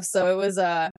kind of stuff. So it was,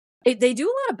 they do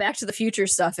a lot of Back to the Future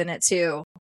stuff in it too.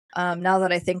 Now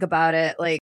that I think about it,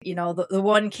 like, the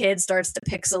one kid starts to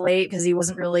pixelate because he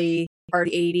wasn't really part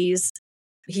of the 80s.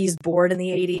 He's bored in the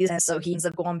 80s. And so he ends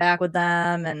up going back with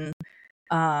them. And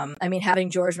having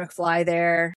George McFly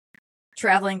there,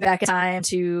 traveling back in time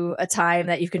to a time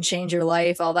that you can change your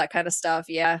life, all that kind of stuff.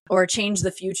 Yeah. Or change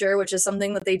the future, which is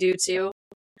something that they do too.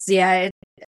 So yeah,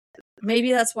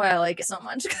 maybe that's why I like it so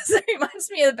much, because it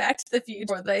reminds me of Back to the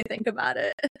Future that I think about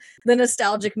it. The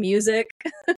nostalgic music.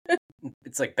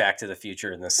 It's like Back to the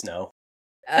Future in the snow.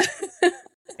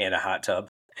 And a hot tub.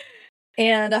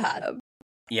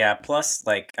 Yeah, plus,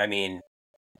 like,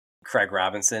 Craig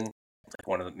Robinson,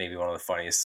 like maybe one of the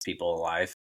funniest people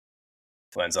alive,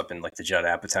 who ends up in like the Judd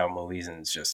Apatow movies, and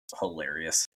it's just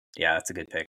hilarious. Yeah, that's a good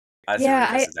pick. I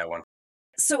revisit that one.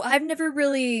 So I've never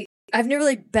really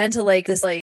been to like this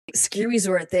like ski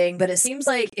resort thing, but it seems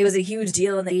like it was a huge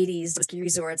deal in the 80s, the ski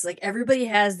resorts. Like, everybody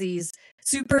has these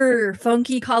super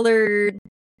funky colored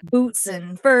boots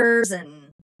and furs and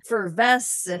fur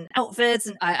vests and outfits,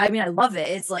 and I love it.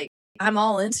 It's like, I'm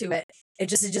all into it. It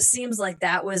just seems like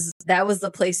that was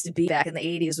the place to be back in the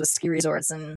 80s, with ski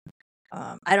resorts. And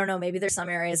I don't know, maybe there's some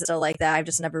areas that are like that. I've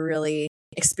just never really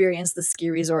experienced the ski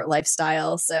resort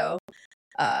lifestyle, so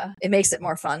it makes it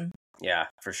more fun. Yeah,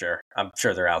 for sure. I'm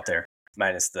sure they're out there,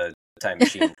 minus the time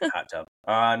machine hot tub.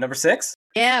 Number 6?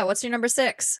 Yeah, what's your number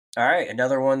 6? All right,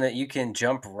 another one that you can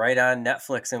jump right on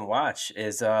Netflix and watch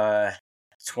is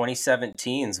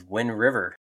 2017's Wind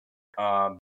River,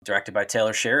 directed by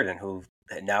Taylor Sheridan, who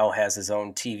now has his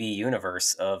own TV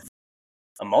universe of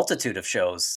a multitude of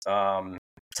shows.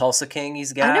 Tulsa King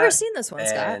he's got. I've never seen this one,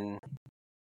 Scott.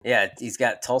 Yeah, he's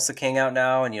got Tulsa King out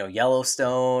now, and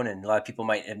Yellowstone, and a lot of people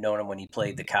might have known him when he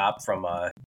played the cop from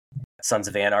Sons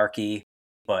of Anarchy.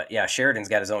 But yeah, Sheridan's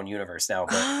got his own universe now.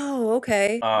 But, oh,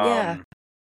 okay. Yeah.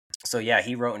 So yeah,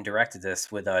 he wrote and directed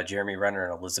this with Jeremy Renner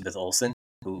and Elizabeth Olsen,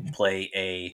 who play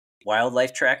a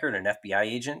wildlife tracker and an FBI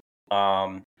agent.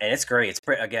 And it's great. It's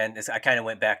again, I kind of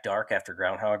went back dark after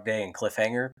Groundhog Day and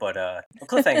Cliffhanger, but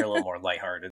Cliffhanger a little more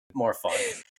lighthearted, more fun.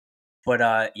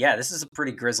 But yeah, this is a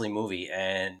pretty grisly movie,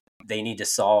 and they need to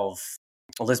solve.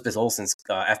 Elizabeth Olsen's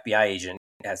FBI agent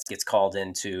gets called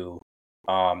into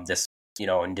this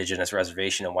indigenous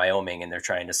reservation in Wyoming, and they're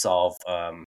trying to solve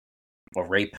a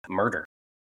rape murder.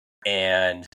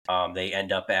 And they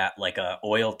end up at like a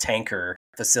oil tanker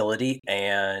facility,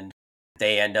 and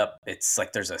they end up, it's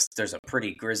like there's a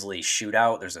pretty grisly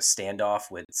shootout. There's a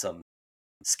standoff with some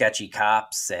sketchy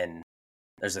cops, and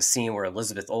there's a scene where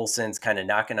Elizabeth Olsen's kind of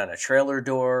knocking on a trailer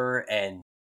door, and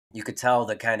you could tell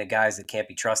the kind of guys that can't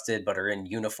be trusted but are in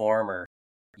uniform are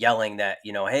yelling that,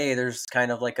 hey, there's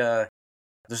kind of like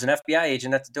there's an FBI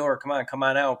agent at the door. Come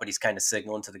on out. But he's kind of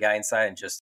signaling to the guy inside, and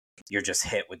you're just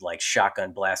hit with like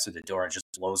shotgun blast through the door, and just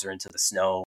blows her into the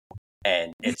snow.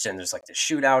 And there's like the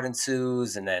shootout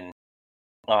ensues, and then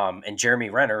and Jeremy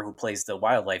Renner, who plays the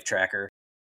wildlife tracker,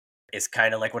 is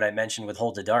kind of like what I mentioned with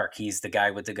Hold the Dark. He's the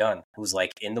guy with the gun who's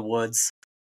like in the woods,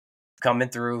 coming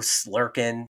through,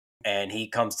 slurking, and he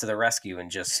comes to the rescue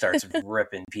and just starts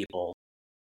ripping people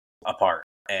apart.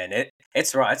 And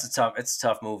it's raw. It's a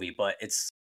tough movie, but it's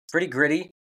pretty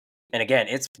gritty. And again,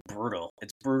 it's brutal.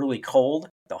 It's brutally cold.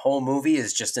 The whole movie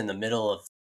is just in the middle of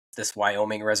this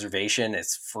Wyoming reservation.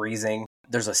 It's freezing.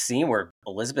 There's a scene where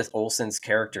Elizabeth Olsen's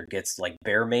character gets like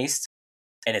bear maced,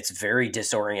 and it's very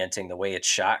disorienting the way it's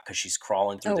shot because she's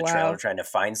crawling through the trailer trying to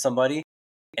find somebody,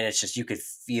 and it's just you could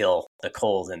feel the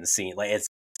cold in the scene. Like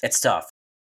it's tough,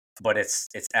 but it's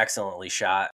excellently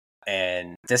shot.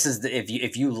 And this is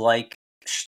if you like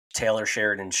Taylor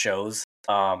Sheridan shows,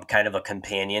 kind of a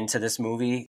companion to this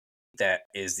movie that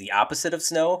is the opposite of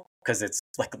Snow because it's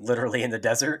like literally in the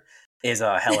desert, is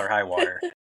Hell or High Water.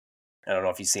 I don't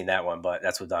know if you've seen that one, but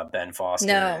that's with Ben Foster.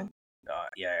 No. And,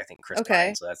 I think Chris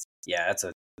Pine. So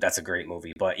that's a great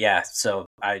movie. But yeah, so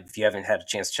if you haven't had a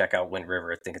chance to check out Wind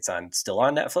River, I think it's still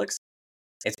on Netflix.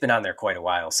 It's been on there quite a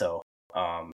while. So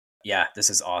this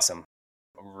is awesome.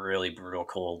 Really brutal,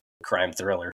 cold crime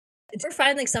thriller. Do you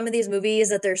find like some of these movies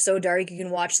that they're so dark you can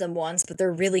watch them once, but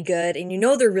they're really good, and you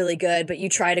know they're really good, but you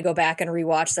try to go back and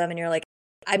rewatch them, and you're like,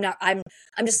 I'm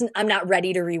not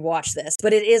ready to rewatch this,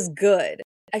 but it is good.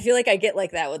 I feel like I get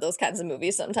like that with those kinds of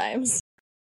movies sometimes.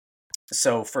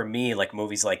 So for me, like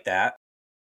movies like that,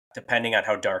 depending on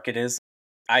how dark it is,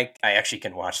 I actually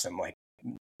can watch them like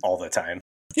all the time.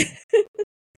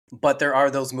 But there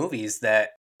are those movies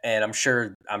that, and I'm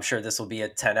sure this will be a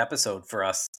 10 episode for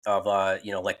us of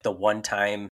like the one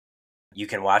time you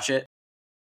can watch it.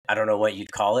 I don't know what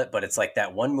you'd call it, but it's like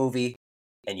that one movie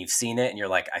and you've seen it and you're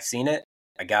like, I've seen it,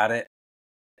 I got it,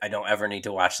 I don't ever need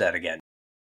to watch that again.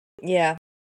 Yeah.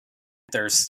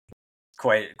 There's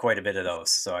quite a bit of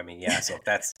those. So I mean,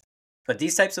 but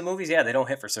these types of movies, they don't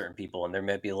hit for certain people, and they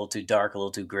might be a little too dark, a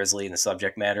little too grisly in the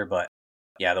subject matter, but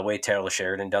yeah, the way Taylor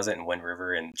Sheridan does it in Wind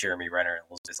River and Jeremy Renner and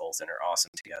Elizabeth Olsen are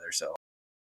awesome together. So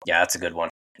yeah, that's a good one.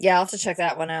 Yeah, I'll have to check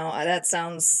that one out. That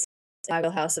sounds my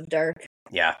wheelhouse of dark.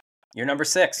 Yeah. You're number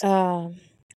 6. All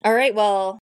right,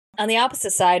 well, on the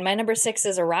opposite side, my number 6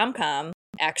 is a rom-com,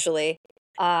 actually.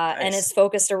 Nice. And it's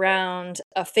focused around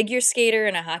a figure skater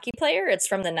and a hockey player. It's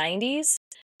from the 90s.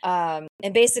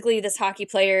 And basically this hockey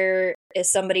player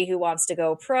is somebody who wants to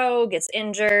go pro, gets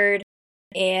injured,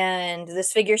 and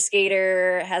this figure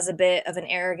skater has a bit of an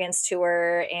arrogance to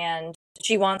her, and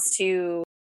she wants to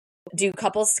do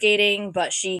couple skating,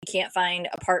 but she can't find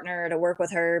a partner to work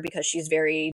with her because she's a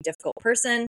very difficult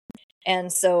person.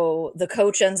 And so the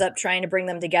coach ends up trying to bring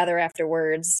them together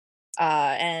afterwards.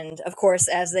 And of course,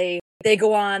 as they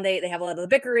go on, they have a lot of the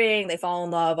bickering, they fall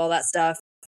in love, all that stuff.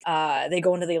 They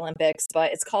go into the Olympics,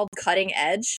 but it's called Cutting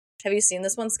Edge. Have you seen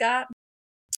this one, Scott?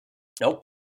 Nope.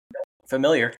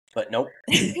 Familiar, but nope.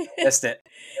 Missed it.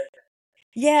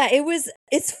 Yeah,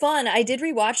 it's fun. I did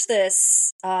rewatch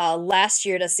this last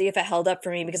year to see if it held up for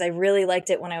me because I really liked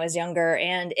it when I was younger,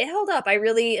 and it held up. I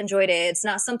really enjoyed it. It's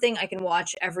not something I can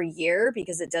watch every year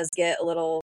because it does get a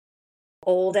little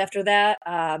old after that,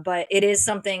 but it is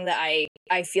something that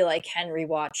I feel I can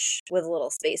rewatch with a little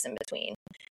space in between.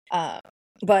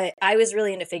 But I was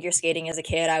really into figure skating as a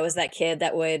kid. I was that kid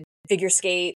that would figure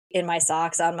skate in my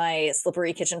socks on my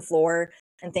slippery kitchen floor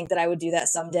and think that I would do that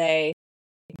someday.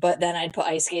 But then I'd put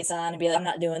ice skates on and be like, I'm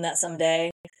not doing that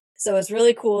someday. So it's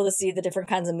really cool to see the different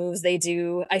kinds of moves they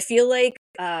do. I feel like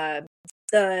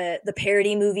the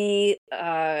parody movie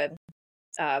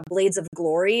Blades of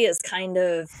Glory is kind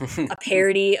of a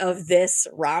parody of this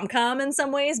rom-com in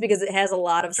some ways because it has a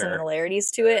lot of similarities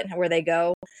to it and where they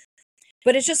go.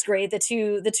 But it's just great. The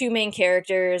two main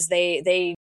characters,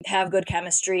 they have good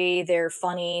chemistry. They're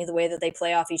funny, the way that they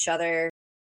play off each other.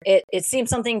 It seems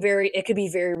something it could be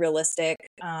very realistic.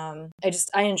 I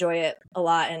enjoy it a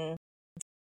lot. And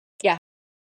yeah,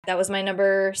 that was my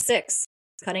number 6,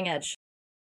 Cutting Edge.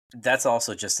 That's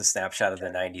also just a snapshot of the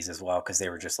 90s as well, because they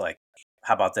were just like,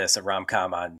 how about this, a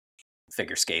rom-com on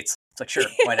figure skates? It's like, sure,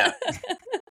 why not?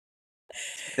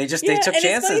 They took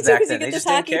chances back then. They just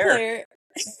didn't care.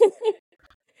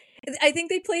 I think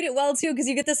they played it well, too, because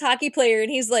you get this hockey player, and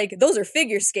he's like, those are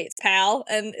figure skates, pal.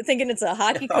 And thinking it's a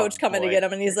hockey coach coming to get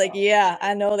him, and he's like, yeah,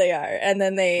 I know they are. And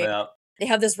then they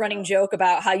have this running joke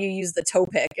about how you use the toe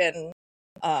pick, and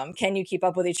can you keep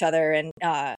up with each other? And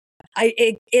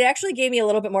it actually gave me a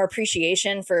little bit more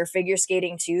appreciation for figure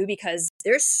skating, too, because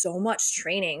there's so much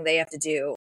training they have to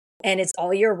do. And it's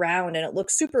all year round, and it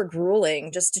looks super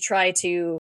grueling just to try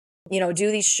to,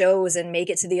 do these shows and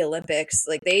make it to the Olympics.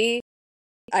 Like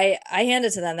I hand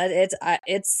it to them that I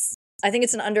think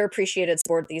it's an underappreciated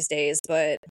sport these days,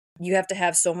 but you have to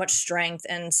have so much strength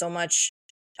and so much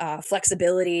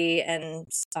flexibility and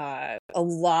a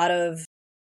lot of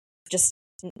just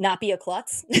not be a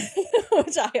klutz.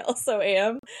 which I also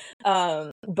am.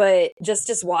 But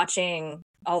just watching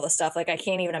all the stuff, like I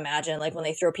can't even imagine like when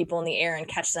they throw people in the air and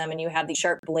catch them and you have these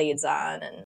sharp blades on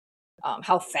and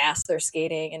how fast they're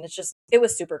skating, and it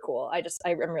was super cool. I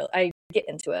get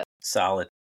into it. Solid.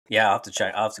 Yeah, I'll have to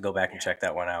check. I'll have to go back and check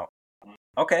that one out.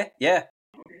 Okay, yeah.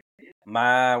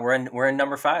 We're in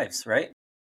number fives, right?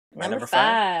 Number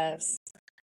fives.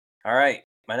 All right,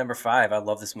 my number five. I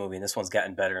love this movie, and this one's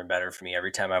gotten better and better for me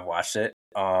every time I've watched it.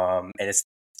 And it's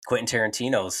Quentin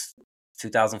Tarantino's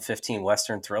 2015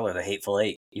 Western thriller, The Hateful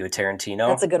Eight. You a Tarantino?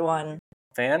 That's a good one.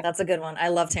 Fan? That's a good one. I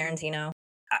love Tarantino.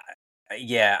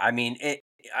 Yeah, I mean,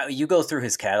 you go through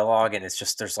his catalog and it's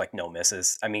just there's like no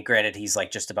misses. I mean, granted, he's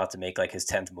like just about to make like his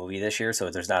 10th movie this year, so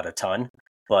there's not a ton,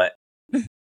 but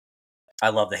I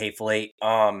love The Hateful Eight.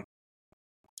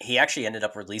 He actually ended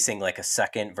up releasing like a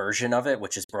second version of it,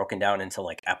 which is broken down into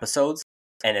like episodes,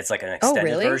 and it's like an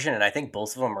extended version. And I think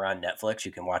both of them are on Netflix.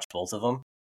 You can watch both of them.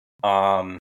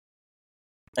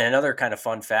 And another kind of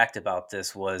fun fact about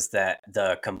this was that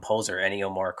the composer Ennio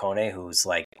Morricone, who's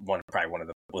like one of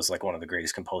the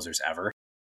greatest composers ever,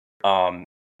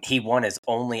 he won his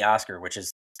only Oscar, which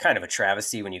is kind of a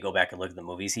travesty when you go back and look at the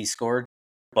movies he scored.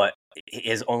 But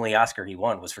his only Oscar he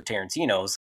won was for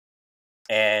Tarantino's,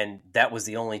 and that was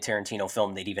the only Tarantino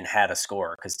film that even had a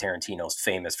score, because Tarantino's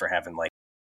famous for having like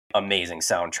amazing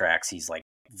soundtracks. He's like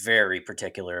very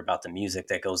particular about the music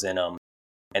that goes in them.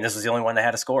 And this was the only one that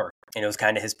had a score. And it was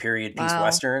kind of his period piece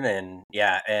Western. And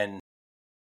yeah, and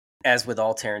as with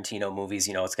all Tarantino movies,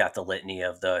 you know, it's got the litany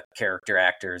of the character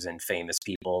actors and famous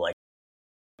people like,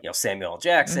 you know, Samuel L.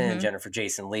 Jackson, Jennifer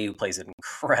Jason Leigh, who plays an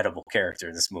incredible character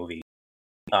in this movie.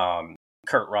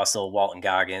 Kurt Russell, Walton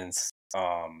Goggins,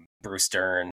 Bruce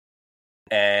Dern.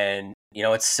 And, you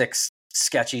know, it's 6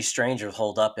 sketchy strangers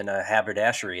holed up in a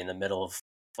haberdashery in the middle of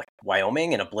like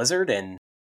Wyoming in a blizzard, and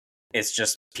it's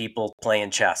just people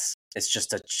playing chess. It's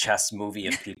just a chess movie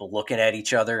of people looking at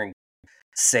each other and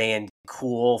saying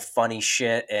cool, funny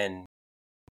shit and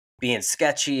being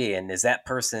sketchy. And is that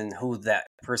person who that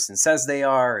person says they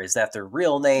are? Is that their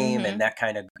real name? And that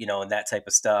kind of, you know, and that type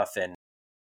of stuff. And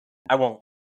I won't,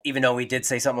 even though we did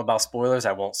say something about spoilers,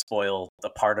 I won't spoil the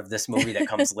part of this movie that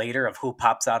comes later of who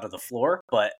pops out of the floor.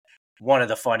 But one of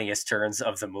the funniest turns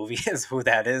of the movie is who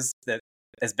that is that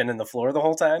has been in the floor the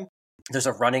whole time. There's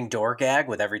a running door gag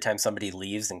with every time somebody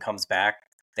leaves and comes back,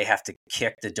 they have to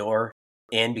kick the door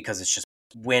in because it's just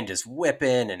wind is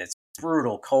whipping and it's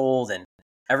brutal cold and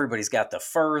everybody's got the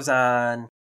furs on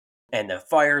and the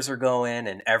fires are going.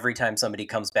 And every time somebody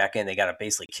comes back in, they got to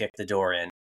basically kick the door in.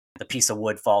 The piece of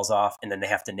wood falls off and then they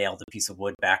have to nail the piece of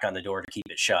wood back on the door to keep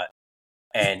it shut.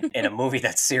 And in a movie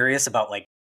that's serious about like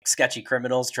sketchy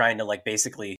criminals trying to like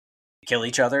basically kill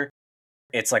each other,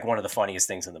 it's like one of the funniest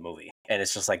things in the movie. And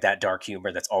it's just like that dark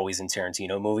humor that's always in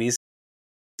Tarantino movies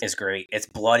is great. It's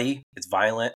bloody. It's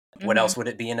violent. What else would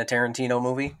it be in a Tarantino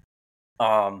movie?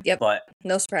 But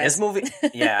no surprise. This movie,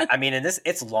 yeah, I mean,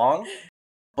 it's long,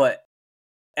 but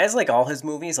as like all his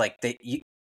movies, like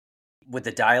with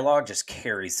the dialogue just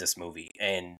carries this movie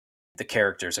and the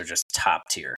characters are just top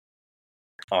tier.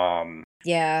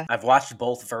 Yeah, I've watched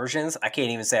both versions. I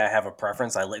can't even say I have a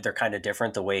preference. They're kind of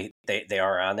different the way they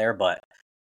are on there, but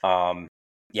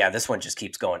yeah, this one just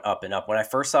keeps going up and up. When I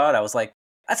first saw it, I was like,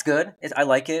 that's good. I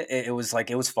like it. It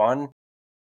was fun.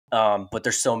 But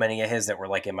there's so many of his that were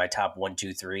like in my top 1,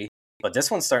 2, 3. But this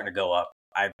one's starting to go up.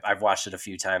 I've watched it a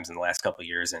few times in the last couple of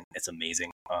years, and it's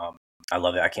amazing. I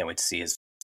love it. I can't wait to see his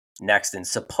next and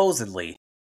supposedly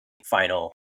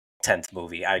final 10th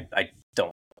movie. I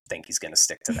don't think he's going to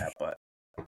stick to that, but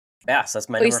yeah, so that's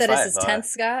my number 5. You said it's his 10th,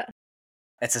 Scott?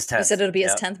 It's his 10th. You said it'll be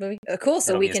his 10th movie? Oh, cool.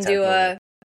 So we can do a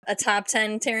top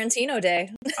 10 Tarantino day.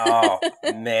 Oh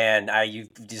man,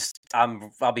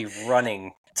 I'll be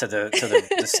running to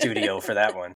the studio for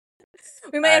that one.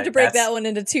 We might have to break that one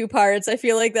into 2 parts. I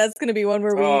feel like that's going to be one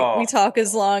where we talk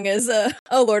as long as a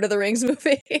Lord of the Rings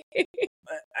movie.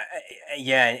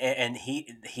 Yeah, and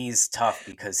he's tough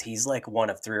because he's like one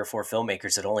of 3 or 4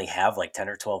 filmmakers that only have like 10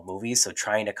 or 12 movies. So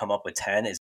trying to come up with 10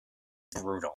 is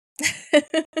brutal.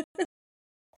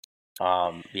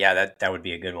 Yeah, that would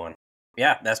be a good one.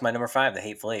 Yeah, that's my number 5, The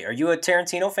Hateful Eight. Are you a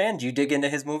Tarantino fan? Do you dig into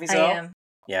his movies at all? I am.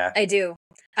 Yeah, I do.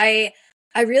 I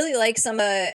really like some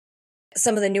of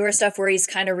the newer stuff where he's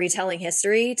kind of retelling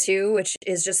history too, which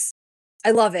is just,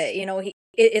 I love it. You know,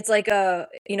 it's like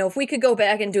if we could go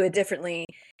back and do it differently,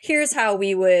 here's how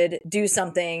we would do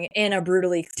something in a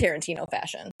brutally Tarantino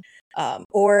fashion.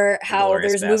 Or how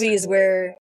Glorious there's Bastard. movies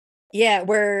where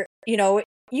you know,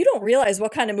 you don't realize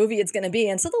what kind of movie it's going to be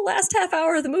until the last half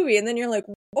hour of the movie, and then you're like,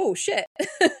 oh shit.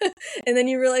 And then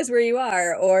you realize where you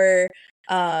are. Or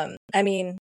I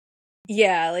mean,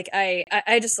 Yeah, like I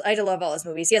love all his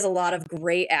movies. He has a lot of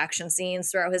great action scenes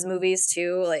throughout his movies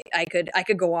too. Like I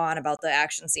could go on about the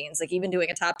action scenes. Like even doing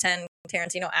a top 10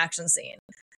 Tarantino action scene,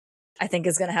 I think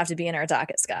is going to have to be in our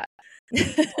docket, Scott.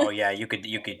 Oh yeah, you could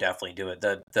definitely do it.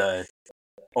 The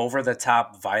over the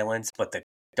top violence, but the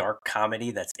dark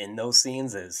comedy that's in those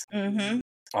scenes is Mm-hmm.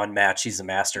 unmatched. He's a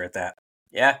master at that.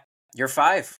 Yeah, you're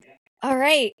five. All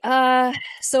right.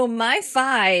 So my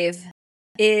five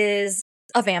is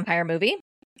a vampire movie.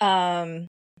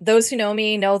 Those who know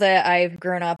me know that I've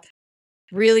grown up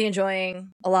really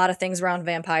enjoying a lot of things around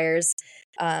vampires.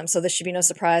 So this should be no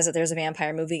surprise that there's a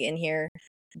vampire movie in here.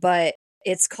 But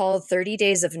it's called 30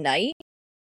 Days of Night.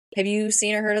 Have you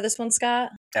seen or heard of this one, Scott?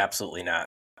 Absolutely not.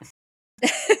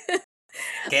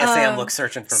 Can't say I'm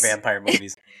searching for vampire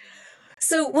movies.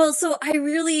 So I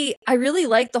really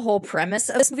like the whole premise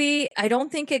of this movie. I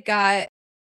don't think it got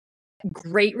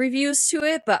great reviews to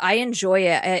it, but I enjoy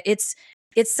it. It's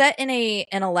set in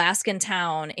an Alaskan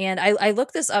town, and I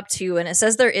looked this up too, and it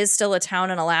says there is still a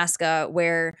town in Alaska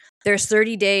where there's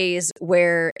 30 days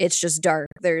where it's just dark.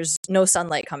 There's no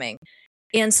sunlight coming.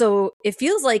 And so it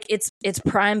feels like it's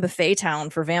prime buffet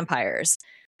town for vampires.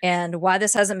 And why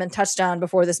this hasn't been touched on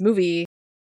before this movie,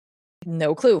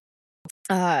 no clue.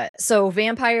 So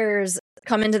vampires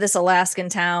come into this Alaskan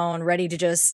town ready to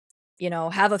just,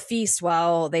 have a feast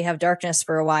while they have darkness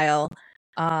for a while.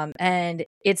 And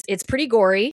it's pretty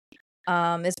gory.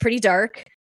 It's pretty dark.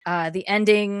 The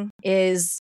ending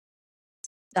is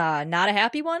not a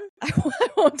happy one. I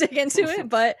won't dig into it,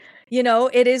 but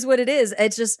it is what it is.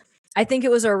 It's just, I think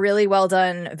it was a really well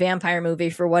done vampire movie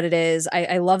for what it is.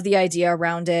 I love the idea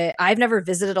around it. I've never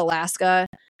visited Alaska.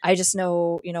 I just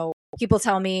know, people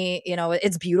tell me,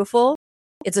 it's beautiful.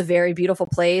 It's a very beautiful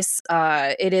place.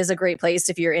 It is a great place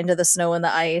if you're into the snow and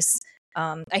the ice.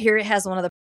 I hear it has one of the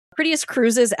prettiest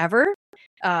cruises ever.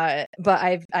 But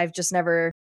I've just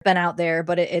never been out there.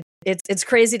 But it's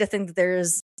crazy to think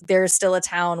that there's still a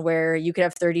town where you could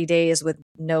have 30 days with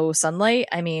no sunlight.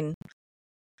 I mean,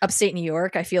 upstate New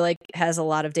York, I feel like has a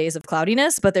lot of days of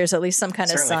cloudiness, but there's at least some kind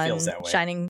of sun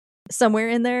shining somewhere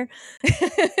in there.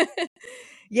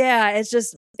 Yeah, it's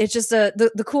just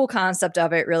the cool concept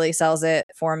of it really sells it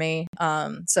for me.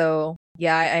 So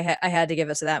yeah, I had to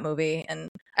give it to that movie, and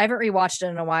I haven't rewatched it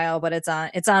in a while, but it's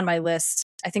on my list.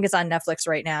 I think it's on Netflix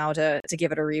right now to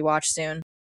give it a rewatch soon.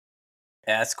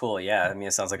 Yeah, that's cool. Yeah, I mean,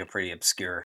 it sounds like a pretty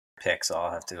obscure pick, so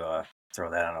I'll have to throw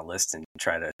that on a list and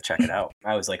try to check it out.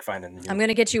 I always like finding the new. I'm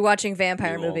gonna get you watching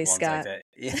vampire movies, Scott. Like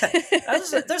yeah,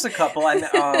 there's a couple.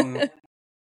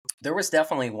 There was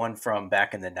definitely one from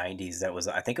back in the 90s that was,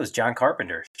 I think it was John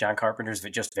Carpenter. John Carpenter's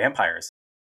just Vampires.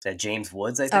 That James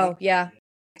Woods, I think. Oh yeah.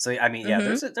 So I mean, yeah,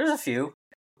 there's a few.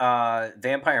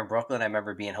 Vampire in Brooklyn, I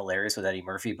remember being hilarious with Eddie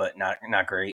Murphy, but not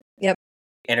great. Yep.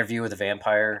 Interview with a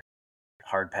Vampire,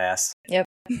 hard pass. Yep.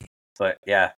 But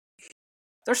yeah,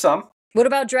 there's some. What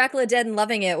about Dracula Dead and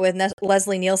Loving It with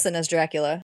Leslie Nielsen as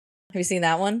Dracula? Have you seen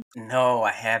that one? No,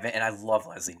 I haven't, and I love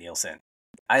Leslie Nielsen.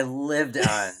 I lived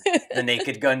on the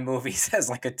Naked Gun movies as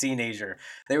like a teenager.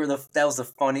 Those are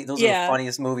the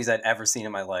funniest movies I'd ever seen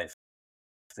in my life.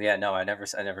 So yeah, no, I never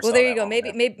saw. Well, there you go.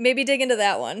 Maybe dig into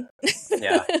that one.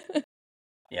 Yeah,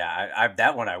 yeah, I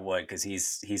that one I would, because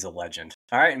he's a legend.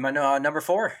 All right, my number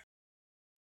 4.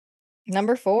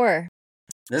 Number 4.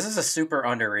 This is a super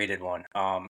underrated one.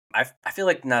 I feel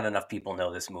like not enough people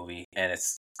know this movie, and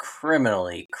it's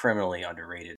criminally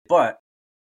underrated, but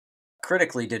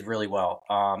critically did really well.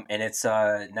 And it's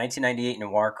a 1998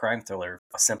 noir crime thriller,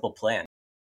 A Simple Plan,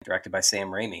 directed by Sam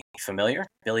Raimi. Familiar?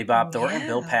 Billy Bob Thornton,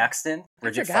 Bill Paxton,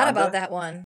 Bridget Fonda. I forgot about that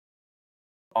one.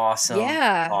 Awesome,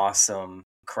 awesome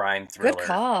crime thriller. Good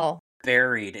call.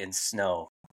 Buried in snow.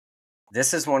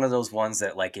 This is one of those ones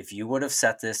that, like, if you would have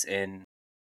set this in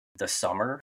the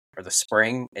summer or the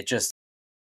spring, it just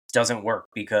doesn't work,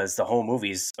 because the whole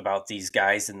movie's about these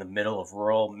guys in the middle of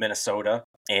rural Minnesota,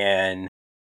 and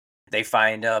they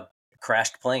find a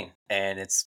crashed plane, and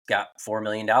it's got $4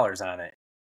 million on it.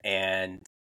 And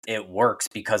it works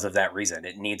because of that reason.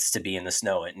 It needs to be in the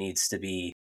snow. It needs to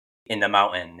be in the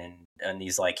mountain, and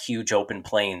these like huge open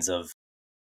plains of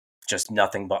just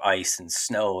nothing but ice and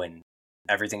snow, and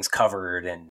everything's covered.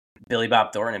 And Billy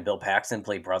Bob Thornton and Bill Paxton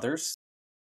play brothers.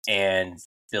 And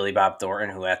Billy Bob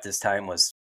Thornton, who at this time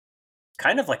was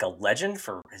kind of like a legend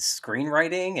for his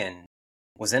screenwriting and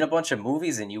was in a bunch of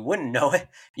movies, and you wouldn't know it.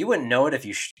 You wouldn't know it if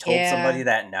you told somebody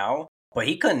that now. But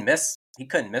he couldn't miss. He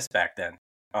couldn't miss back then.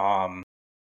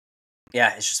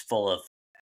 Yeah, it's just full of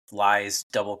lies,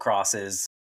 double crosses.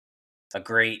 A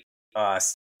great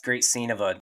scene of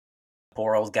a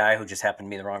poor old guy who just happened to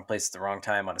be in the wrong place at the wrong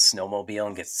time on a snowmobile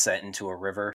and gets sent into a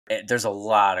river. There's a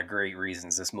lot of great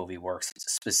reasons this movie works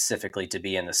specifically to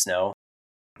be in the snow.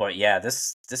 But yeah,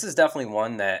 this is definitely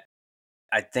one that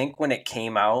I think when it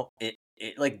came out, it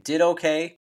like did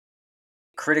okay.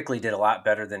 Critically did a lot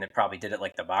better than it probably did at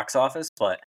like the box office,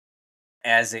 but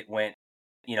as it went,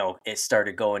 it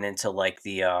started going into like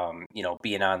the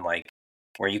being on like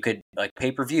where you could like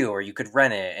pay-per-view or you could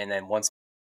rent it, and then once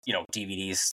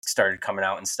DVDs started coming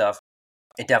out and stuff,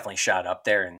 it definitely shot up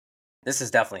there. And this is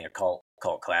definitely a cult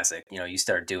classic. You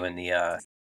start doing the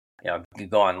you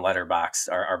go on Letterbox,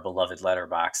 our beloved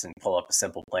Letterbox, and pull up A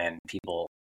Simple Plan. People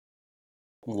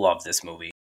love this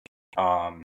movie.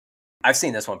 I've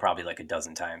seen this one probably like a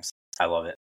dozen times. I love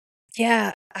it.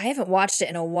 Yeah, I haven't watched it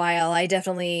in a while. I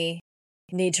definitely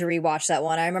need to rewatch that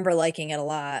one. I remember liking it a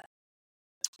lot.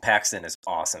 Paxton is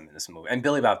awesome in this movie, and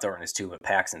Billy Bob Thornton is too. But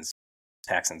Paxton's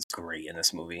great in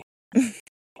this movie.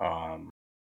 So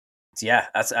yeah,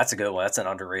 that's a good one. That's an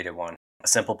underrated one. A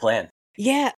Simple Plan.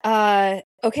 Yeah.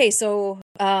 Okay. So,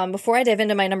 before I dive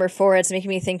into my number 4, it's making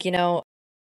me think.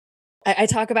 I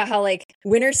talk about how like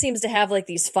winter seems to have like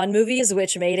these fun movies,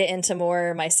 which made it into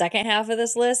more my second half of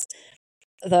this list,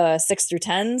 the 6 through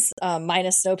 10s,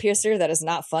 minus Snowpiercer. That is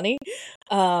not funny.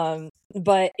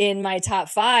 But in my top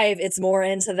 5, it's more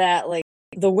into that like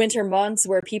the winter months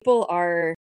where people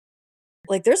are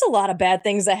like, there's a lot of bad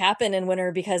things that happen in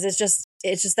winter because it's just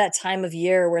that time of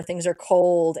year where things are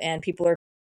cold and people are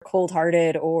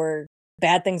cold-hearted or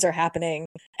bad things are happening,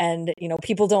 and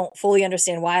people don't fully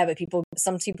understand why, but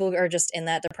some people are just in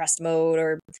that depressed mode,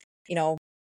 or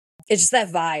it's just that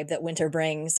vibe that winter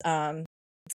brings. And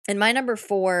my number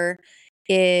 4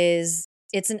 is,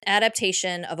 it's an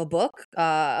adaptation of a book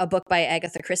by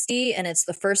Agatha Christie, and it's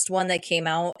the first one that came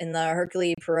out in the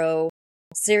Hercule Poirot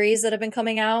series that have been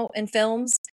coming out in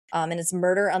films, and it's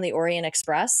Murder on the Orient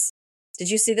Express.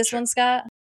 Did you see this one, Scott?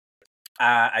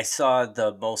 I saw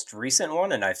the most recent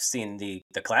one, and I've seen the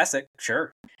classic.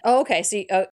 Sure. Oh, okay. So,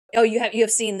 you have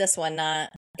seen this one,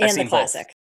 not and the classic.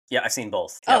 Both. Yeah, I've seen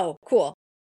both. Yep. Oh, cool.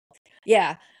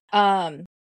 Yeah.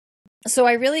 So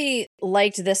I really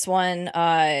liked this one.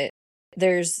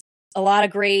 There's a lot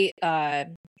of great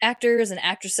actors and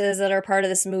actresses that are part of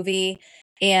this movie,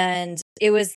 and it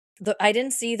was I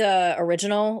didn't see the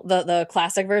original, the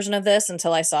classic version of this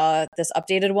until I saw this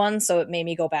updated one, so it made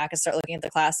me go back and start looking at the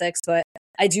classics. But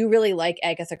I do really like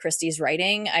Agatha Christie's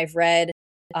writing. I've read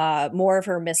more of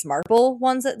her Miss Marple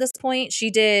ones at this point.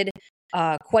 She did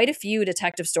quite a few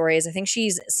detective stories. I think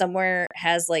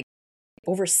has like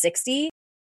over 60,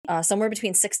 somewhere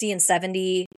between 60 and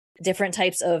 70 different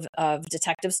types of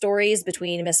detective stories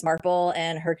between Miss Marple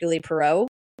and Hercule Poirot.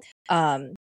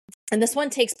 And this one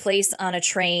takes place on a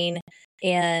train,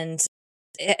 and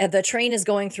the train is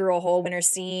going through a whole winter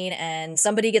scene, and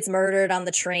somebody gets murdered on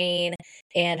the train,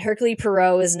 and Hercule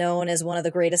Poirot is known as one of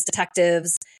the greatest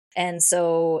detectives. And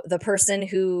so the person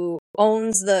who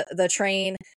owns the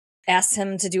train asks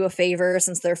him to do a favor,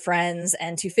 since they're friends,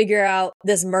 and to figure out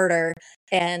this murder.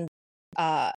 And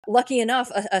lucky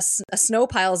enough, a snow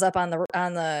piles up on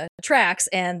the tracks,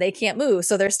 and they can't move,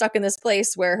 so they're stuck in this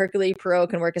place where Hercule Poirot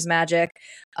can work his magic.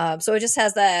 So it just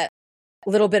has that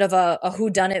little bit of a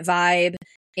whodunit vibe,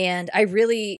 and I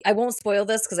won't spoil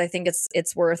this because I think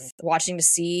it's worth watching to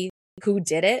see who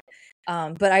did it.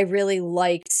 But I really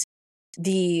liked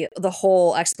the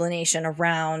whole explanation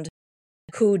around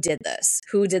who did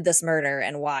this murder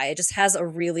and why. It just has a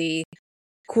really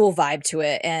cool vibe to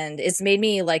it, and it's made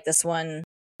me like this one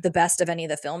the best of any of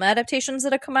the film adaptations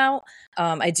that have come out.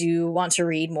 I do want to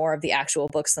read more of the actual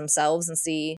books themselves and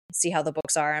see how the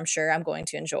books are. I'm sure I'm going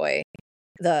to enjoy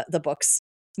the books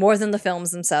more than the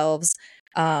films themselves.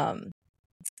 But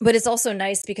it's also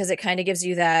nice because it kind of gives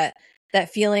you that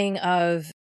feeling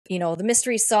of, the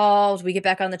mystery solved, we get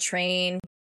back on the train,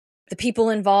 the people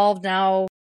involved now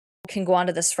can go on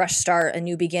to this fresh start, a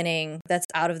new beginning that's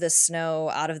out of this snow,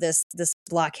 out of this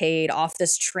blockade, off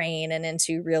this train, and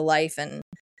into real life, and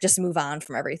just move on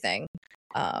from everything.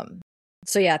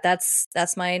 So yeah, that's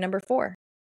my number 4.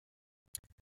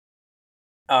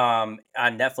 On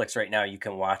Netflix right now, you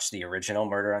can watch the original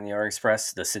Murder on the Orient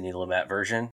Express, the Sidney Lumet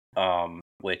version,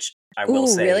 which I will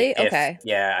say, really? Okay.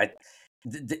 Yeah,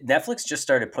 Netflix just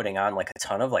started putting on like a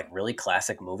ton of like really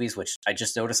classic movies, which I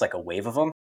just noticed like a wave of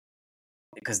them,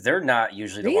 because they're not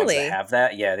usually the ones that have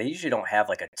that. Yeah, they usually don't have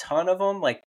like a ton of them.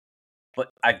 Like,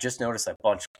 but I've just noticed a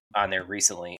bunch on there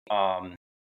recently.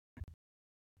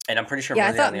 And I'm pretty sure. Yeah,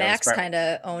 I thought Max kind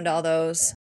of owned all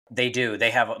those. They do.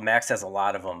 Max has a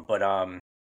lot of them, but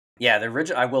yeah, the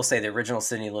original. I will say the original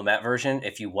Sidney Lumet version.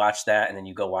 If you watch that and then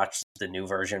you go watch the new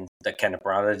version that Kenneth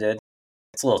Branagh did,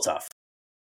 it's a little tough.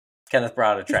 Kenneth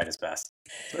Branagh tried his best.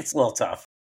 It's a little tough.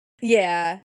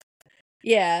 Yeah.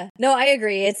 Yeah. No, I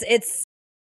agree.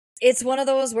 It's one of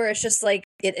those where it's just like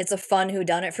it's a fun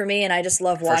whodunit for me, and I just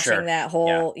love For watching sure. that Yeah.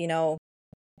 whole,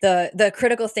 the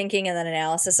critical thinking and then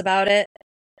analysis about it.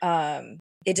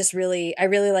 It just really I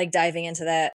really like diving into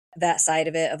that side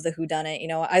of it of the whodunit.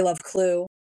 I love Clue.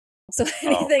 So Oh,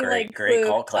 anything like great Clue,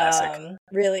 cult classic.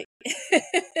 really,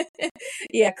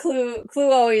 yeah, Clue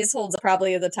always holds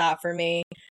probably at the top for me.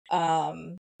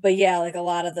 But yeah, like a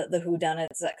lot of the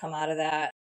whodunits that come out of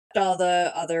that, all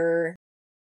the other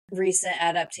recent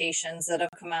adaptations that have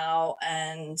come out,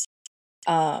 and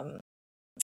um,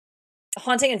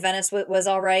 Haunting in Venice was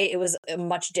all right. It was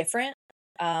much different,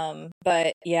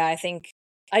 but yeah, I think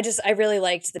I really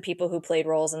liked the people who played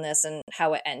roles in this and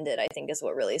how it ended. I think is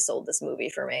what really sold this movie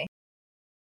for me.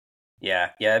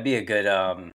 Yeah, it'd be a good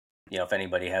if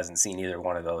anybody hasn't seen either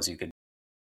one of those, you could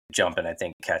jump and I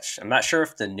think catch. I'm not sure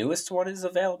if the newest one is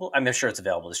available. I'm sure it's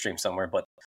available to stream somewhere, but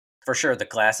for sure the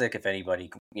classic, if anybody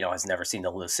has never seen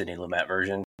the Sidney Lumet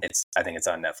version, I think it's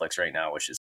on Netflix right now, which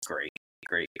is great,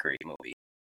 great movie.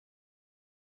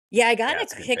 Yeah, I got Yeah, a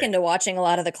it's a good kick pick. into watching a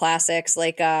lot of the classics,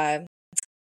 like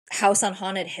House on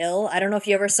Haunted Hill. I don't know if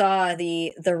you ever saw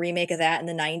the remake of that in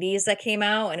the '90s that came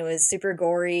out, and it was super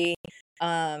gory,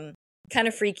 kind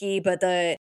of freaky. But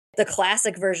the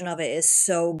classic version of it is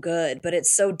so good, but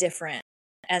it's so different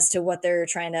as to what they're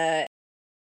trying to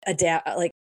adapt,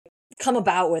 like come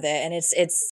about with it, and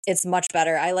it's much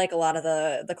better. I like a lot of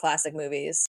the classic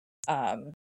movies,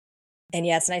 and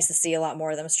yeah, it's nice to see a lot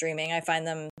more of them streaming. I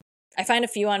find a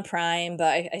few on Prime,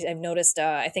 but I've noticed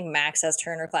I think Max has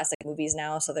Turner Classic Movies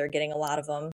now, so they're getting a lot of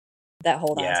them that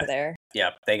hold on Yeah, to there.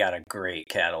 yeah, they got a great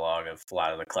catalog of a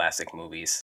lot of the classic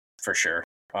movies for sure.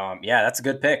 Yeah, that's a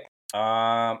good pick.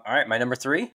 All right, my number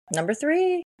 3. Number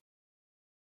 3.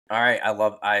 All right, I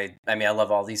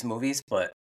love all these movies,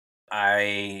 but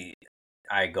I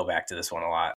go back to this one a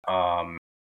lot.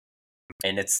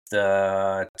 And it's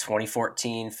the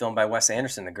 2014 film by Wes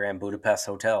Anderson, The Grand Budapest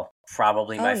Hotel.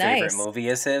 Probably Oh, my favorite nice. movie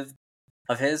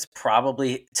of his.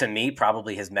 Probably to me,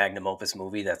 probably his magnum opus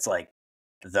movie. That's like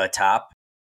the top.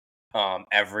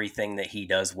 Everything that he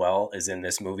does well is in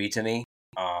this movie to me.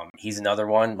 He's another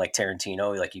one like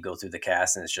Tarantino. Like you go through the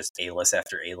cast and it's just A list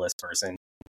after A list person.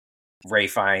 Ray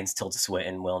Fiennes, Tilda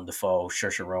Swinton, Willem Dafoe,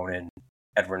 Saoirse Ronan,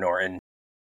 Edward Norton.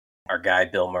 Our guy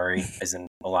Bill Murray is in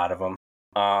a lot of them.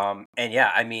 And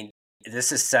yeah, I mean,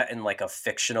 this is set in like a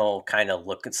fictional kind of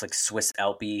look. It's like Swiss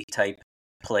Alpy type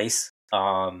place.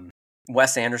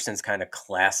 Wes Anderson's kind of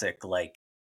classic like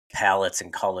palettes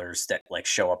and colors that like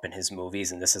show up in his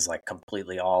movies, and this is like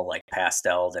completely all like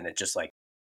pasteled, and it just like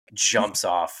jumps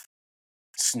off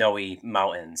snowy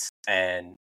mountains.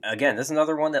 And again, this is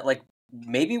another one that like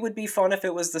maybe would be fun if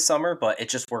it was the summer, but it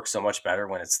just works so much better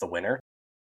when it's the winter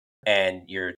and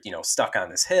you're stuck on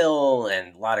this hill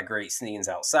and a lot of great scenes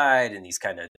outside and these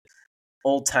kind of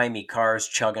old-timey cars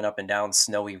chugging up and down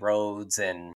snowy roads.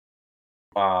 And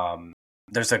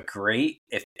there's a great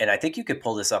and I think you could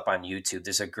pull this up on YouTube.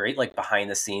 There's a great like behind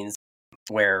the scenes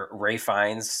where Ray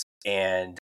Fiennes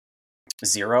and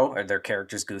Zero, or their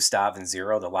characters Gustav and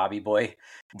Zero, the lobby boy,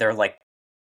 they're like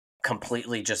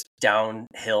completely just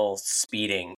downhill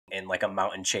speeding in like a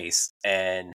mountain chase.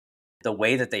 And the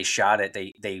way that they shot it,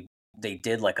 they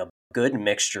did like a good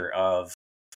mixture of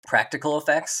practical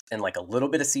effects and like a little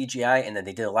bit of CGI, and then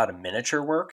they did a lot of miniature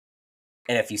work.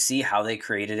 And if you see how they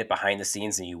created it behind the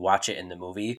scenes and you watch it in the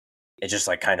movie, it just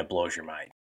like kind of blows your mind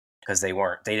because they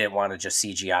didn't want to just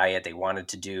CGI it. They wanted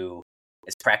to do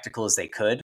as practical as they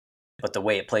could, but the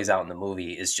way it plays out in the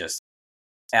movie is just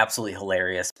absolutely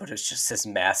hilarious. But it's just this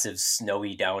massive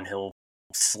snowy downhill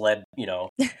sled,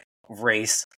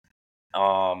 race.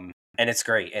 And it's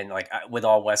great. And like with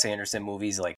all Wes Anderson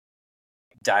movies, like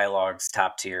dialogue's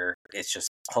top tier. It's just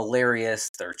hilarious.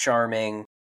 They're charming.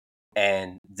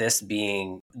 And this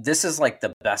is like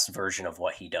the best version of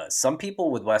what he does. Some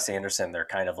people with Wes Anderson, they're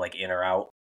kind of like in or out,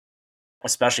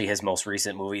 especially his most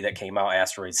recent movie that came out,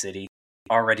 Asteroid City.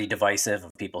 Already divisive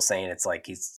of people saying it's like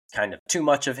he's kind of too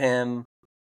much of him.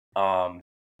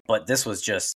 But this was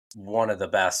just one of the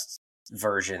best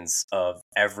versions of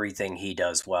everything he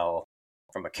does well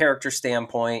from a character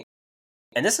standpoint.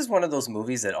 And this is one of those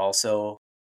movies that also,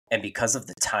 and because of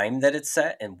the time that it's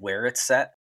set and where it's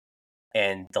set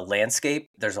and the landscape,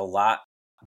 there's a lot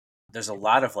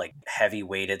of like heavy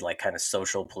weighted, like kind of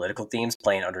social political themes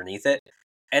playing underneath it.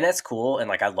 And that's cool. And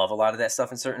like, I love a lot of that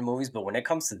stuff in certain movies, but when it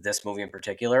comes to this movie in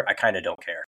particular, I kind of don't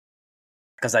care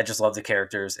because I just love the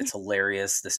characters. It's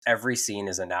hilarious. Every scene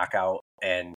is a knockout,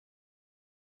 and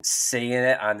seeing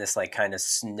it on this like kind of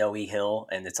snowy hill,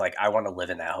 and it's like I want to live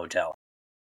in that hotel.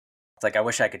 It's like I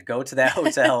wish I could go to that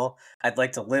hotel. I'd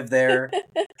like to live there,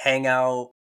 hang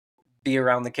out, be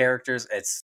around the characters.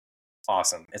 It's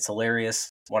awesome. It's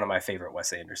hilarious. One of my favorite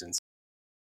Wes Andersons.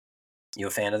 You a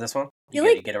fan of this one? You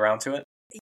You get around to it?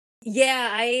 Yeah,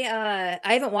 I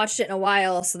haven't watched it in a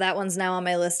while, so that one's now on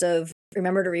my list of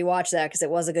remember to rewatch that because it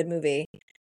was a good movie.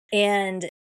 And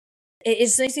it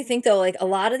just makes me think though, like a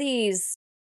lot of these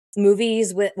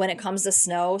movies when it comes to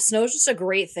snow's just a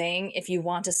great thing if you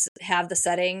want to have the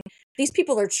setting. These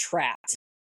people are trapped.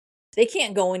 They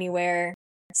can't go anywhere.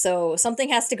 So something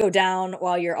has to go down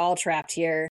while you're all trapped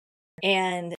here.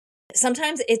 And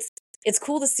sometimes it's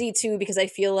cool to see too because I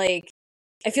feel like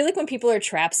when people are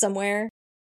trapped somewhere,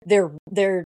 their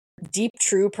deep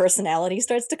true personality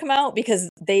starts to come out because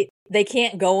they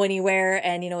can't go anywhere,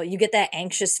 and you get that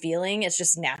anxious feeling. It's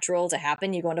just natural to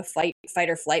happen. You go into fight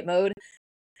or flight mode,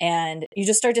 and you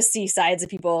just start to see sides of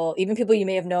people, even people you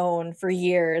may have known for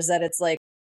years, that it's like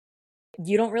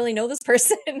you don't really know this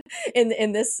person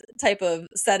in this type of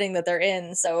setting that they're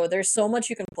in. So there's so much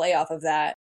you can play off of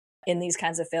that in these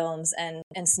kinds of films, and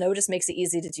Snow just makes it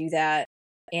easy to do that.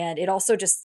 And it also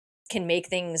just can make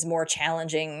things more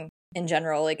challenging in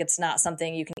general. Like it's not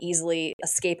something you can easily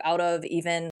escape out of,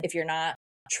 even if you're not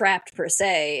trapped per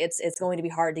se. It's going to be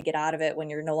hard to get out of it when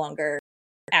you're no longer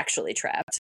actually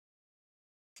trapped.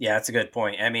 Yeah, that's a good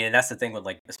point. I mean, and that's the thing with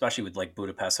especially with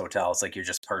Budapest Hotel. It's like you're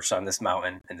just perched on this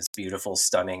mountain in this beautiful,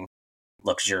 stunning,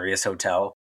 luxurious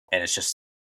hotel, and it's just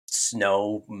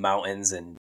snow, mountains,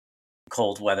 and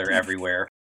cold weather everywhere.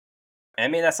 I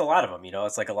mean, that's a lot of them.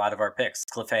 It's like a lot of our picks.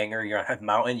 Cliffhanger, you're on a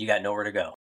mountain, you got nowhere to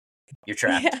go. You're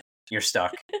trapped. Yeah. You're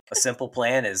stuck. A simple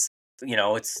plan is,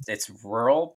 it's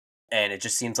rural, and it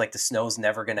just seems like the snow's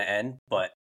never going to end.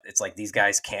 But it's like these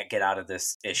guys can't get out of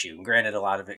this issue. And granted, a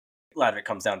lot of it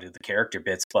comes down to the character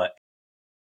bits, but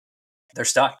they're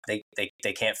stuck. They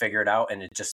can't figure it out, and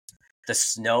it just the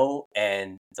snow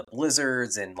and the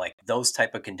blizzards and those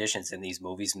type of conditions in these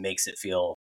movies makes it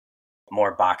feel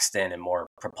more boxed in and more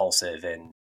propulsive,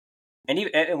 and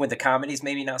with the comedies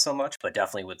maybe not so much, but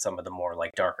definitely with some of the more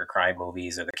darker crime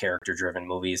movies or the character driven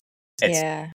movies,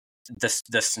 it's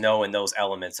the snow and those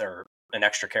elements are an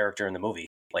extra character in the movie.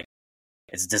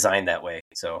 It's designed that way.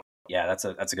 So yeah, that's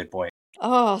a good point.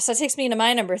 Oh, so that takes me into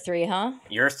my number 3, huh?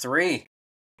 You're 3.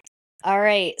 All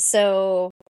right,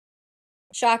 so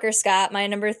shocker, Scott, my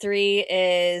number 3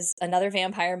 is another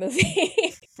vampire movie.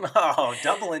 Oh,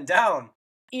 doubling down.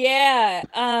 Yeah.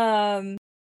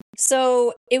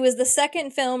 So it was the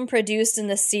second film produced in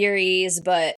the series,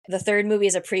 but the third movie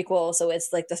is a prequel, so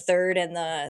it's like the third in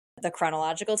the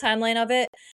chronological timeline of it.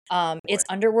 It's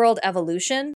Underworld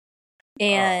Evolution.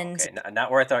 And okay.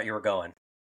 Not where I thought you were going.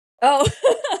 Oh.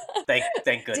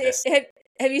 Thank goodness.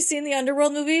 Have you seen the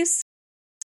Underworld movies?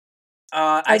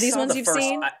 Are these ones you've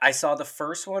seen? I saw the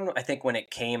first one, I think, when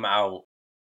it came out,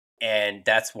 and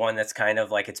that's one that's kind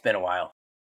of like, it's been a while.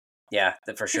 Yeah,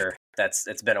 for sure.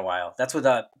 It's been a while. That's with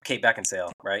Kate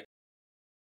Beckinsale, right?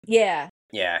 Yeah.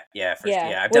 Yeah.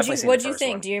 I've definitely seen. What'd you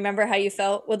think? One. Do you remember how you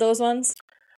felt with those ones?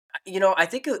 I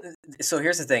think so.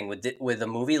 Here's the thing with a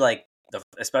movie like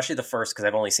especially the first, because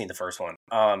I've only seen the first one.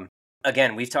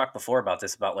 Again, we've talked before about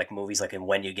this, about movies and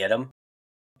when you get them.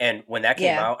 And when that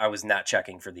came out, I was not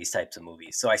checking for these types of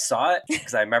movies. So I saw it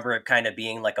because I remember it kind of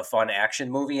being a fun action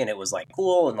movie, and it was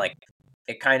cool, and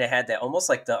it kind of had that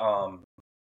almost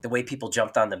the way people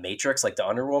jumped on the Matrix, the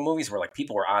Underworld movies, where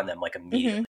people were on them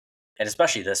immediately. Mm-hmm. And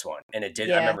especially this one. And it did.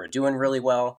 Yeah. I remember it doing really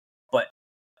well. But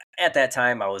at that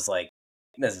time, I was like,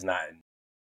 this is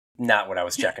not what I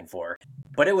was checking for.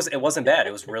 But it wasn't bad.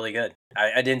 It was really good.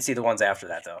 I didn't see the ones after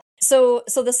that, though. So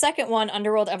the second one,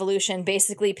 Underworld Evolution,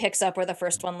 basically picks up where the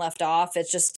first one left off.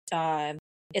 It's just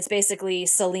it's basically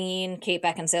Celine, Kate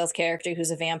Beckinsale's character,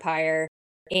 who's a vampire,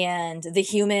 and the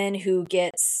human who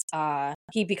gets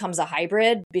he becomes a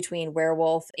hybrid between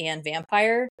werewolf and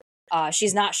vampire.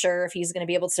 She's not sure if he's going to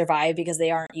be able to survive because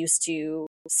they aren't used to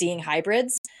seeing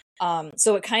hybrids.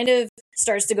 So it kind of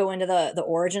starts to go into the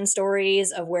origin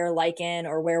stories of where Lycan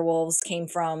or werewolves came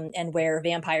from and where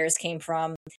vampires came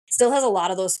from. Still has a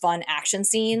lot of those fun action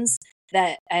scenes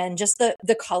and just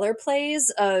the color plays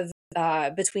of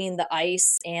between the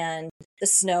ice and the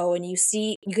snow, and you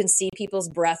can see people's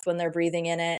breath when they're breathing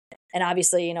in it. And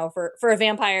obviously, for a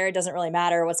vampire, it doesn't really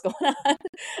matter what's going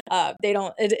on.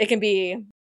 It can be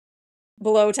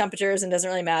below temperatures and doesn't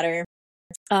really matter.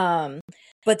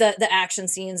 But the action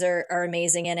scenes are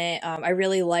amazing in it. I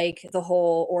really like the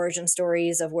whole origin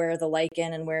stories of where the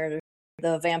Lycan and where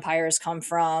the vampires come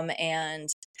from, and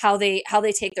how they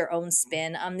take their own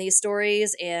spin on these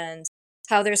stories, and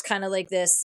how there's kind of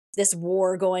this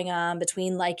war going on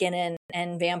between Lycan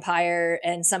and vampire,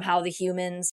 and somehow the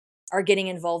humans are getting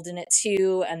involved in it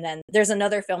too. And then there's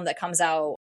another film that comes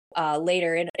out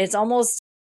later, and it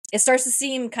starts to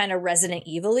seem kind of Resident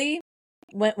Evil-y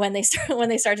when they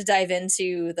start to dive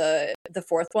into the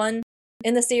fourth one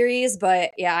in the series.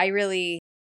 But yeah, I really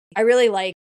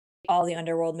like all the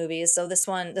Underworld movies. So this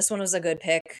one was a good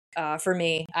pick for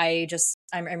me.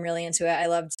 I'm really into it. I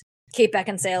loved Kate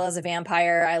Beckinsale as a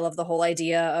vampire. I love the whole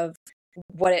idea of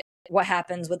what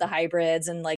happens with the hybrids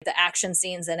and like the action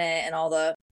scenes in it and all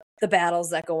the battles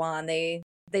that go on. They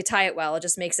tie it well. It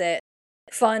just makes it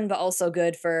fun but also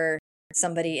good for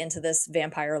somebody into this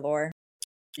vampire lore.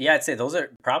 Yeah, I'd say those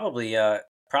are probably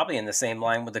in the same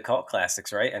line with the cult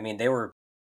classics, right? I mean, they were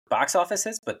box office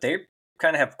hits, but they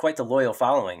kind of have quite the loyal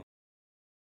following.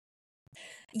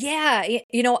 Yeah,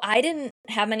 I didn't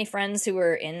have many friends who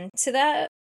were into that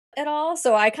at all,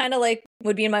 so I kind of like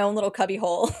would be in my own little cubby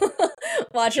hole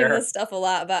watching this stuff a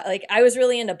lot. But like, I was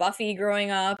really into Buffy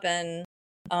growing up, and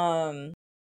I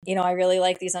really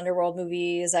like these Underworld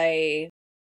movies. I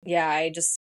like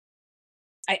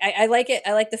it.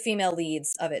 I like the female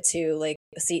leads of it too. Like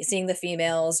seeing the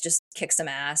females just kick some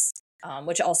ass,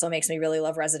 which also makes me really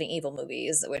love Resident Evil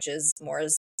movies, which is more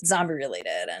zombie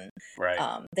related and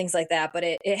things like that. But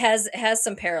it has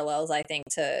some parallels, I think,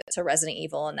 to Resident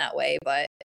Evil in that way. But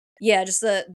yeah, just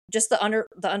the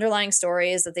underlying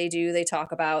stories that they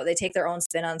talk about. They take their own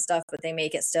spin on stuff, but they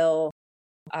make it still.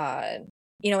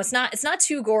 It's not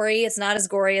too gory. It's not as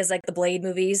gory as like the Blade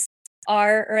movies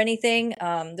are or anything.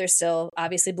 There's still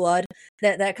obviously blood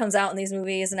that comes out in these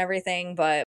movies and everything,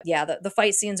 but yeah, the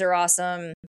fight scenes are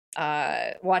awesome.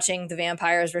 Watching the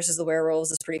vampires versus the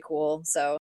werewolves is pretty cool.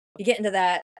 So you get into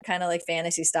that kind of like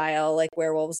fantasy style, like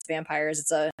werewolves, vampires.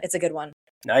 It's a good one.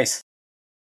 Nice.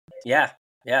 Yeah,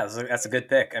 that's a good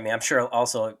pick. I mean, I'm sure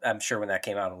when that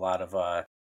came out, a lot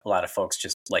of folks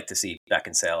just like to see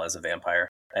Beckinsale as a vampire,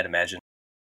 I'd imagine.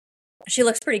 She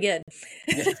looks pretty good.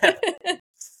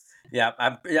 Yeah,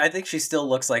 I think she still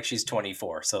looks like she's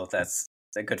 24, so that's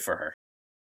good for her.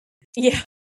 Yeah.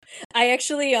 I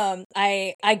actually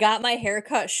I got my hair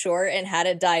cut short and had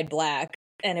it dyed black,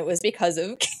 and it was because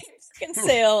of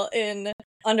Beckinsale in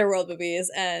Underworld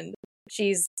movies, and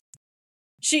she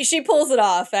pulls it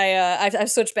off.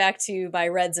 I've switched back to my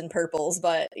reds and purples,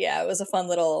 but yeah, it was a fun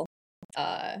little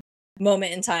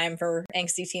moment in time for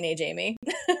angsty teenage Amy.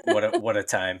 What a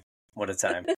time. What a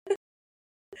time.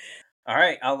 All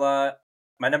right, I'll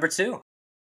my number 2.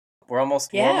 We're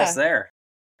almost there.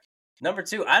 Number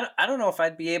 2, I don't know if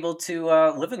I'd be able to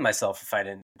live with myself if I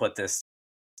didn't put this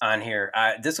on here.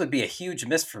 This would be a huge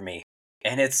miss for me.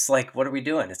 And it's like, what are we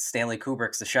doing? It's Stanley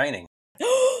Kubrick's The Shining.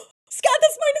 Scott,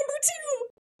 that's my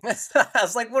number 2. I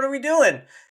was like, what are we doing?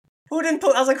 Who didn't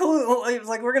put? I was like, who? It was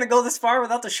like, we're gonna go this far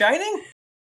without The Shining?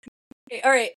 Okay,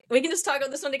 all right, we can just talk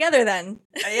about this one together then.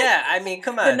 Yeah, I mean,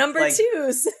 come on. The number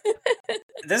 2s.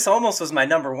 This almost was my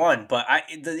number 1, but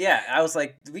I was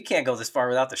like, we can't go this far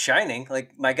without The Shining.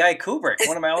 Like, my guy Kubrick,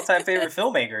 one of my all-time favorite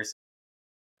filmmakers.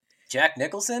 Jack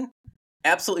Nicholson,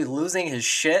 absolutely losing his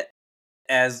shit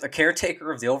as a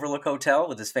caretaker of the Overlook Hotel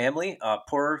with his family.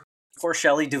 Poor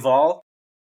Shelley Duvall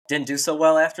didn't do so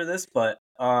well after this, but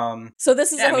so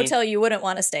this is a hotel you wouldn't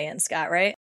want to stay in, Scott,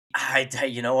 right?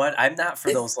 You know what? I'm not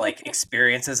for those like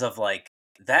experiences of like,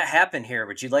 that happened here.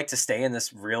 Would you like to stay in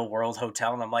this real world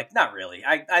hotel? And I'm like, not really.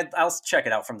 I'll check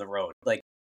it out from the road. Like,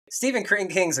 Stephen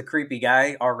King's a creepy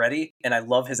guy already, and I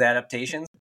love his adaptations.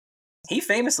 He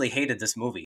famously hated this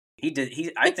movie.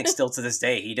 I think still to this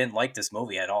day, he didn't like this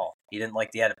movie at all. He didn't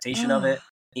like the adaptation of it.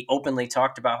 He openly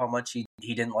talked about how much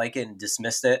he didn't like it and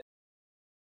dismissed it.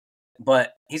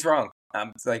 But he's wrong.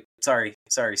 I'm like, sorry,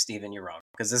 Stephen, you're wrong.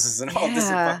 Because this is a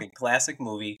fucking classic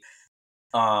movie.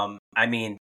 I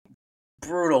mean,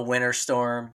 brutal winter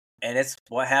storm, and it's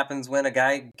what happens when a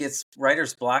guy gets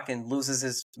writer's block and loses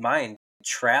his mind,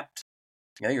 trapped.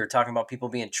 You know, you were talking about people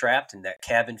being trapped, and that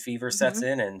cabin fever sets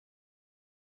in, and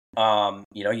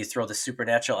you throw the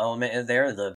supernatural element in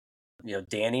there,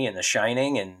 Danny and The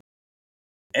Shining, and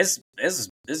it's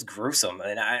gruesome.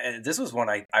 And this was one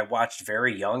I watched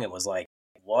very young and was like,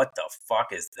 what the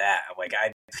fuck is that? Like,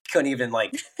 I couldn't even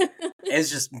like. It's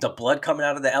just the blood coming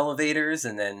out of the elevators,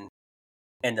 and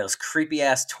those creepy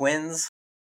ass twins,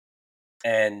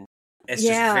 and it's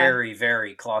just very,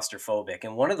 very claustrophobic.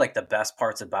 And one of like the best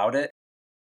parts about it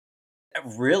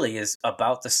really is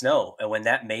about the snow, and when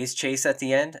that maze chase at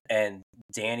the end, and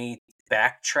Danny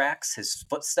backtracks his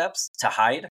footsteps to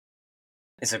hide,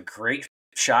 is a great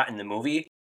shot in the movie.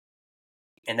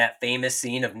 And that famous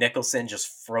scene of Nicholson just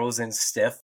frozen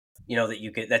stiff,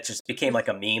 that just became like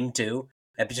a meme too.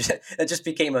 It just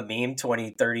became a meme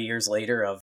 20, 30 years later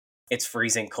of it's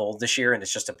freezing cold this year, and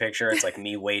it's just a picture. It's like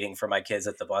me waiting for my kids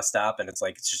at the bus stop, and it's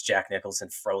just Jack Nicholson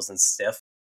frozen stiff.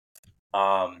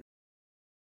 I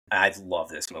love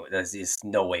this movie. There's just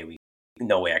no way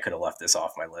I could have left this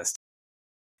off my list.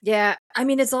 Yeah, I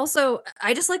mean, it's also,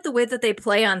 I just like the way that they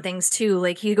play on things too.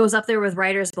 Like he goes up there with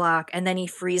writer's block and then he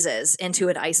freezes into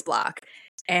an ice block.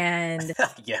 And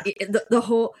Yeah. the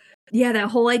whole, yeah, that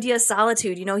whole idea of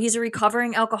solitude, he's a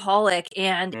recovering alcoholic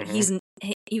and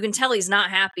you can tell he's not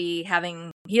happy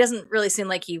he doesn't really seem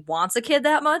like he wants a kid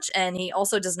that much. And he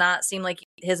also does not seem like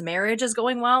his marriage is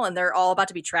going well and they're all about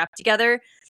to be trapped together.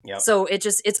 Yep. So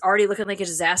it's already looking like a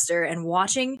disaster. And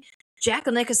watching Jack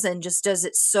Nicholson just does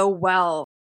it so well.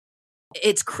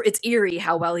 It's eerie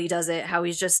how well he does it, how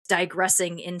he's just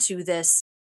digressing into this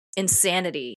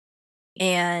insanity.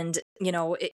 And,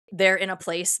 they're in a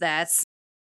place that's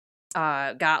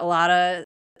got a lot of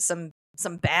some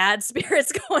bad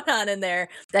spirits going on in there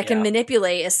that can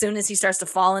manipulate as soon as he starts to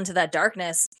fall into that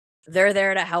darkness. They're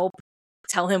there to help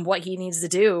tell him what he needs to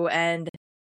do. And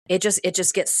it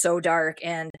just gets so dark.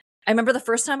 And I remember the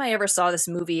first time I ever saw this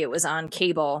movie, it was on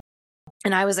cable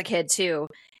and I was a kid too.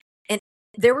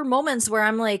 There were moments where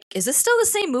I'm like, is this still the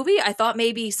same movie? I thought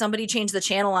maybe somebody changed the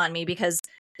channel on me because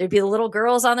there'd be the little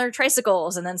girls on their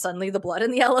tricycles and then suddenly the blood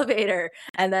in the elevator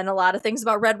and then a lot of things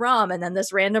about red rum and then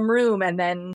this random room and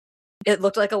then it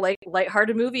looked like a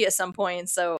lighthearted movie at some point.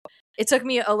 So it took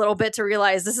me a little bit to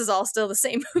realize this is all still the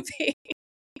same movie.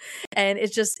 And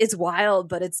it's wild,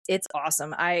 but it's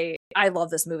awesome. I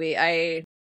love this movie. I'm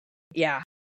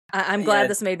glad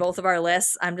this made both of our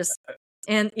lists.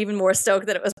 And even more stoked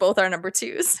that it was both our number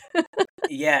 2s.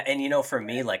 Yeah, and for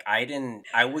me, like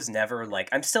I was never like,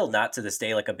 I'm still not to this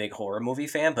day like a big horror movie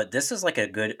fan, but this is like a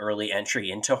good early entry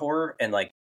into horror, and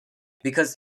like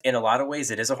because in a lot of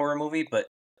ways it is a horror movie, but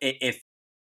if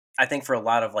I think for a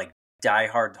lot of like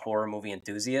diehard horror movie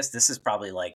enthusiasts, this is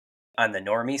probably like on the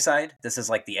normie side. This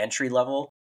is like the entry level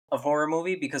of horror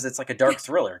movie because it's like a dark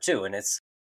thriller too, and it's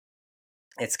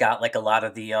got like a lot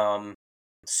of the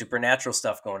supernatural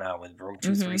stuff going on with Room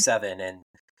 237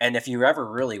 and if you ever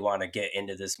really want to get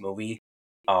into this movie,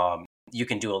 you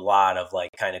can do a lot of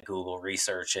like kind of Google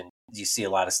research and you see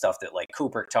a lot of stuff that like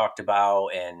Kubrick talked about,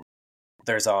 and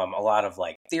there's a lot of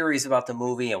like theories about the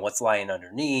movie and what's lying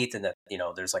underneath, and that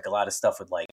there's like a lot of stuff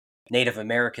with like Native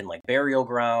American like burial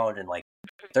ground, and like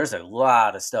there's a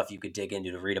lot of stuff you could dig into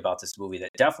to read about this movie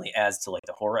that definitely adds to like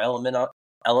the horror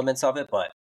elements of it. But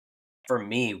for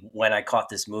me, when I caught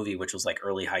this movie, which was like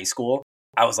early high school,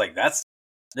 I was like, this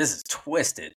is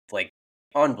twisted, like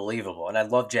unbelievable. And I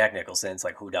love Jack Nicholson. It's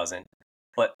like, who doesn't?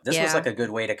 But this was like a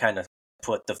good way to kind of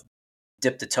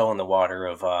dip the toe in the water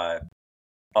of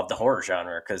the horror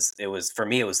genre. Cause for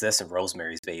me, it was this and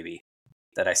Rosemary's Baby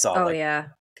that I saw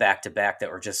back to back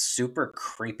that were just super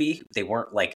creepy. They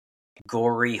weren't like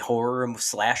gory horror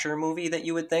slasher movie that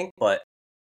you would think, but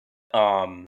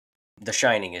The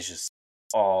Shining is just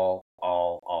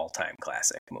all-time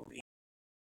classic movie.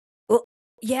 Well,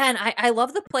 yeah, and I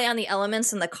love the play on the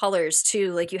elements and the colors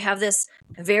too. Like you have this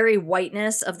very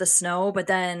whiteness of the snow, but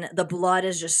then the blood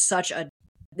is just such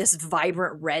this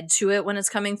vibrant red to it when it's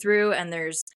coming through, and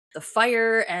there's the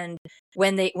fire, and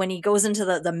when he goes into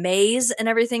the maze and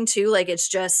everything too, like it's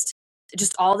just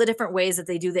all the different ways that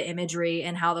they do the imagery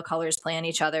and how the colors play on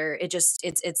each other.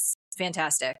 It's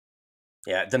fantastic.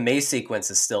 Yeah, the maze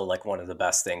sequence is still like one of the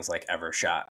best things like ever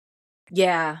shot.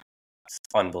 Yeah. It's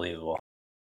unbelievable.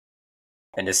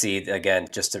 And to see, again,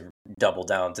 just to double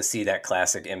down, to see that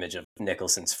classic image of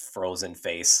Nicholson's frozen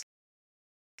face.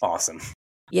 Awesome.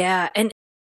 Yeah, and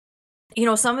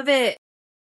some of it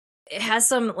has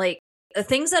some like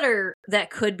things that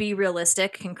could be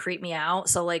realistic can creep me out.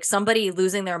 So like somebody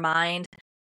losing their mind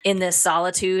in this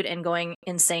solitude and going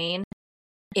insane,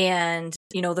 and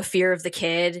the fear of the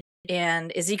kid.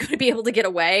 And is he going to be able to get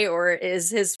away, or is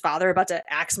his father about to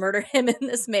axe murder him in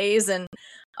this maze? And,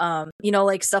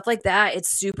 like stuff like that.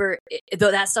 It's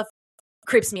though that stuff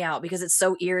creeps me out because it's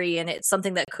so eerie and it's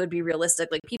something that could be realistic.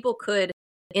 Like people could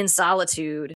in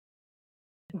solitude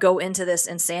go into this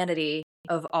insanity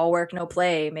of all work, no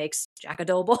play makes Jack a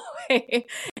dull boy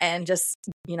and just,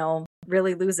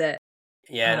 really lose it.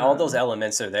 Yeah. And all those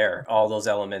elements are there.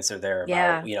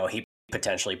 Yeah. About, he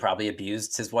potentially probably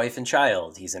abused his wife and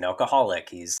child. He's an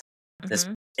alcoholic. Is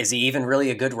he even really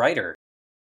a good writer?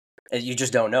 You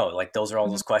just don't know. Like those are all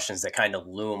those questions that kind of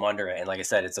loom under it. And like I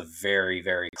said, it's a very,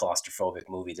 very claustrophobic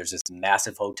movie. There's this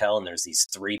massive hotel and there's these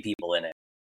 3 people in it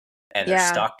and they're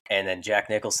stuck. And then Jack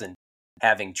Nicholson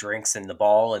having drinks in the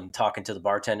ball and talking to the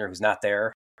bartender who's not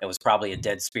there. It was probably a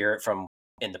dead spirit from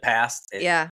in the past.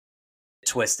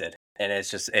 Twisted. And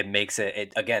it's just it makes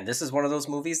it again. This is one of those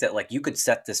movies that like you could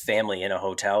set this family in a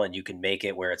hotel and you can make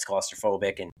it where it's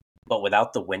claustrophobic and but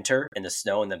without the winter and the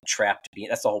snow and them trapped being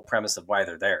that's the whole premise of why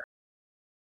they're there.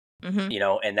 Hmm.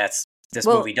 And that's this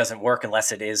Well, movie doesn't work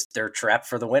unless it is they're trapped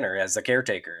for the winter as the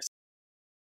caretakers.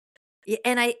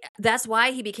 and that's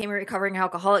why he became a recovering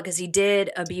alcoholic, because he did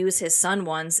abuse his son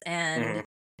once and Hmm.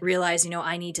 realized,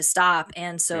 I need to stop.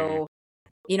 And Hmm. so,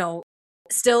 you know,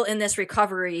 still in this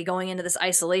recovery, going into this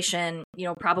isolation,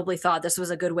 probably thought this was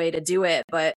a good way to do it,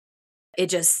 but it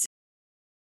just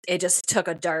took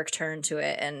a dark turn to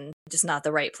it and just not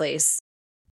the right place.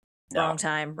 No, Wrong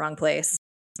time, wrong place.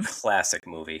 classic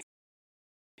movie.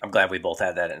 I'm glad we both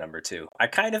had that at number 2. I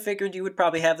kind of figured you would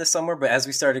probably have this somewhere, but as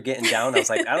we started getting down, I was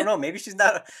like, I don't know, maybe she's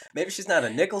not a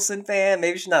Nicholson fan,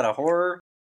 maybe she's not a horror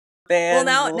Well, fan.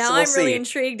 now We'll I'm really see.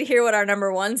 intrigued to hear what our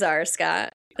number ones are,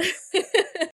 Scott.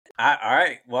 All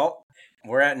right, well,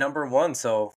 we're at number 1,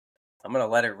 so I'm gonna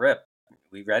let it rip.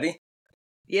 We ready?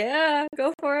 Yeah,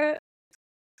 go for it.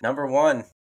 Number 1,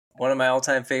 one of my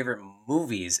all-time favorite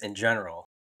movies in general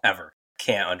ever.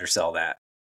 Can't undersell that.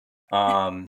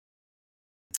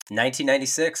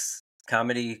 1996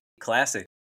 comedy classic,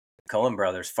 Coen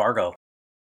Brothers, Fargo.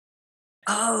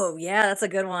 Oh, yeah, that's a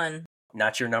good one.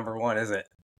 Not your number 1, is it?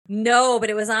 No, but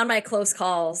it was on my close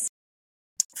calls.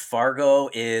 Fargo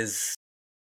is,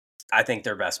 I think,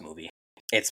 their best movie.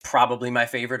 It's probably my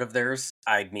favorite of theirs.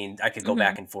 I mean, I could go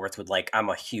back and forth with like I'm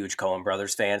a huge Coen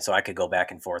Brothers fan, so I could go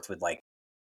back and forth with like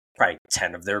probably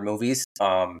 10 of their movies.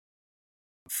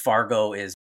 Fargo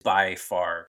is by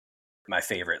far my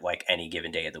favorite, like any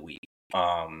given day of the week.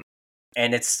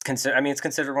 And it's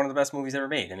considered one of the best movies ever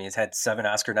made. I mean, it's had 7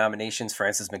 Oscar nominations.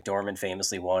 Frances McDormand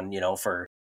famously won, for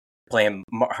playing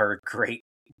her great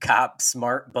cop,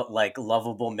 smart but like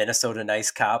lovable Minnesota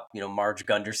nice cop, Marge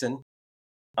Gunderson.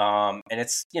 And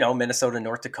it's Minnesota,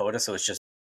 North Dakota, so it's just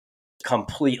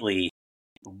completely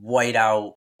white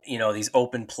out. These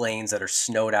open plains that are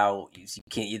snowed out. You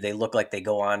can't. They look like they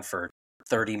go on for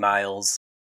 30 miles.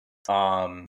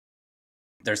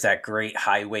 There's that great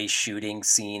highway shooting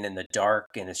scene in the dark,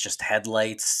 and it's just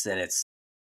headlights, and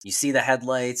you see the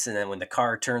headlights, and then when the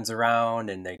car turns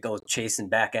around and they go chasing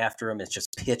back after him, it's just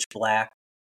pitch black.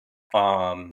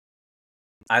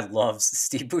 I love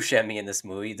Steve Buscemi in this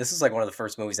movie. This is like one of the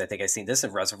first movies I think I seen. This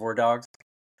in Reservoir Dogs,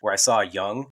 where I saw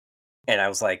Young, and I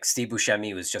was like, Steve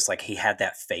Buscemi was just like he had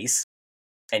that face,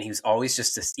 and he was always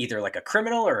just either like a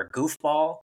criminal or a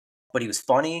goofball, but he was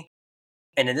funny.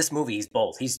 And in this movie, he's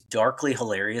both. He's darkly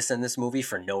hilarious in this movie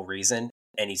for no reason,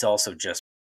 and he's also just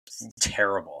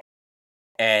terrible.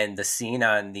 And the scene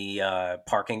on the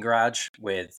parking garage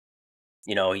with,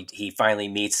 he finally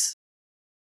meets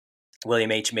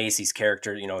William H. Macy's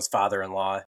character, his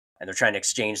father-in-law, and they're trying to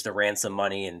exchange the ransom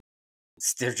money, and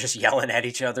they're just yelling at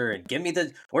each other and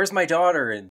where's my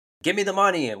daughter, and give me the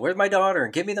money, and where's my daughter,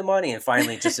 and give me the money, and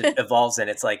finally it just evolves, and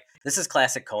it's like this is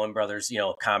classic Coen Brothers,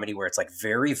 comedy where it's like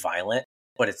very violent,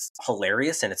 but it's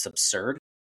hilarious and it's absurd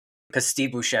because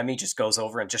Steve Buscemi just goes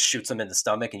over and just shoots him in the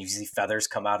stomach, and you see feathers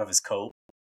come out of his coat.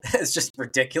 It's just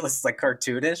ridiculous. It's like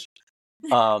cartoonish.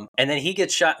 And then he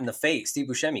gets shot in the face. Steve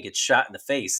Buscemi gets shot in the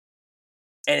face,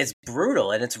 and it's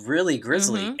brutal and it's really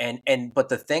grisly. But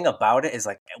the thing about it is,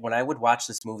 like, when I would watch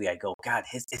this movie, I go, God,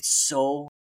 it's so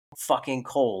fucking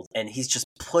cold, and he's just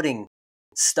putting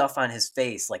stuff on his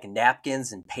face like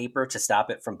napkins and paper to stop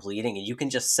it from bleeding, and you can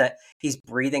just he's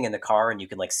breathing in the car, and you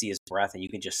can like see his breath, and you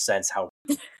can just sense how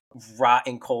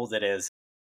rotten cold it is.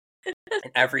 And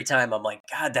every time I'm like,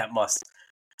 God, that must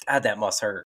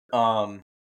hurt.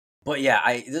 But yeah,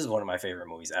 this is one of my favorite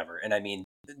movies ever, and I mean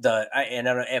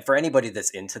and for anybody that's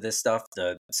into this stuff,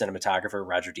 the cinematographer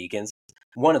Roger Deakins,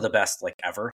 one of the best like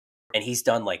ever, and he's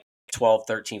done like 12,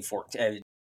 13, 14,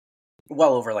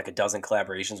 well over like a dozen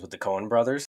collaborations with the Coen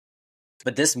brothers.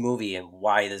 But this movie and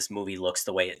why this movie looks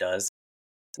the way it does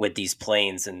with these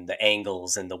planes and the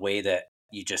angles and the way that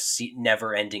you just see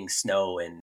never-ending snow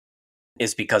and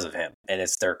is because of him, and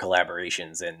it's their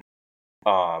collaborations and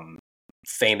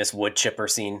famous wood chipper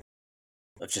scene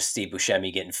of just Steve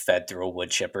Buscemi getting fed through a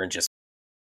wood chipper and just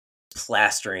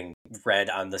plastering red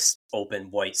on this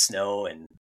open white snow, and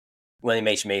William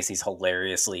H. Macy's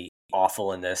hilariously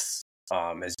awful in this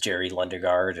as Jerry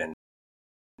Lundegaard, and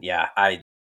yeah,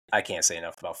 I can't say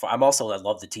enough about I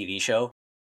love the TV show.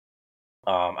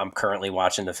 I'm currently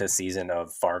watching the 5th season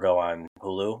of Fargo on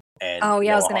Hulu, and oh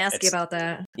yeah, I was going to ask you about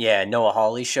that. Yeah, Noah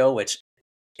Hawley's show, which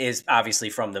is obviously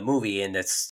from the movie, and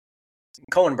it's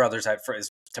Coen Brothers,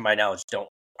 to my knowledge,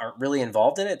 aren't really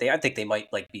involved in it. I think they might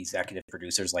like be executive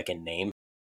producers, like in name,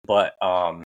 but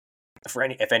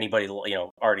if anybody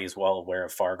already is well aware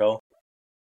of Fargo,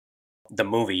 the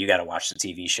movie, you got to watch the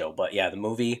TV show. But yeah, the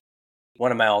movie,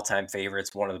 one of my all-time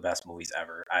favorites, one of the best movies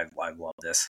ever. I love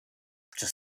this.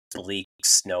 Just bleak,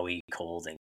 snowy, cold,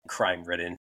 and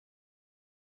crime-ridden.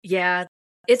 Yeah,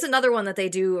 it's another one that they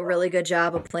do a really good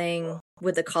job of playing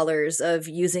with the colors, of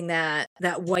using that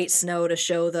white snow to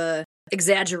show the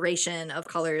exaggeration of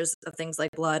colors of things like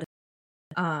blood.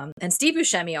 And Steve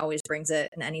Buscemi always brings it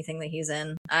in anything that he's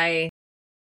in. I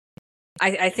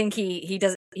think he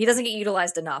doesn't get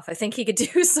utilized enough. I think he could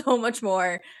do so much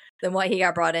more than what he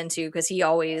got brought into, because he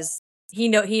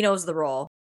knows the role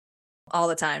all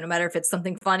the time, no matter if it's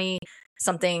something funny,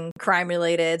 something crime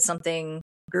related, something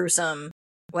gruesome,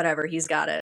 whatever, he's got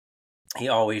it. He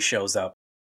always shows up.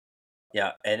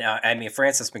 Yeah, and I mean,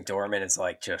 Frances McDormand is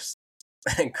like just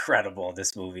incredible in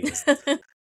this movie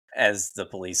as the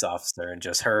police officer, and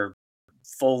just her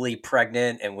fully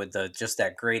pregnant and with just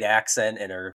that great accent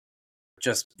and her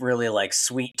just really like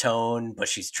sweet tone, but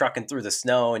she's trucking through the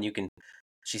snow, and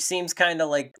she seems kind of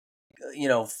like,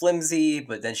 flimsy,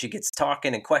 but then she gets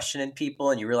talking and questioning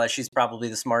people, and you realize she's probably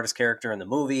the smartest character in the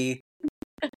movie.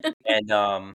 And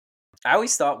I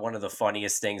always thought one of the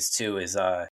funniest things too is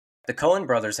the Coen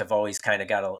brothers have always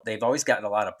they've always gotten a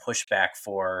lot of pushback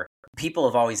for, people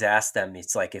have always asked them,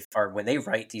 it's like, when they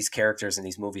write these characters in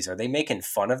these movies, are they making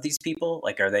fun of these people?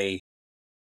 Like, do they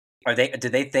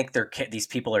think these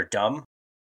people are dumb?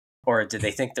 Or do they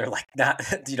think they're like not,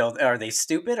 are they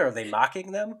stupid, or are they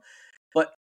mocking them?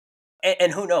 But,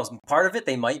 and who knows, part of it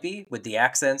they might be with the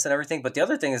accents and everything. But the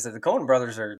other thing is that the Coen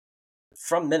brothers are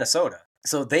from Minnesota.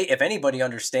 So if anybody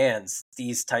understands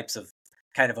these types of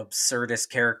kind of absurdist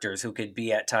characters who could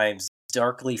be at times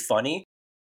darkly funny,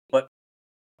 but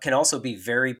can also be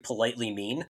very politely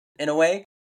mean in a way.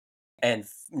 And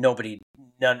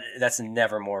that's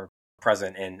never more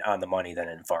present in On the Money than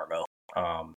in Fargo.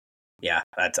 Yeah,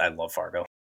 I love Fargo.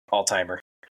 All-timer.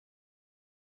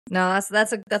 No,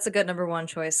 that's a good number one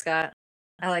choice, Scott.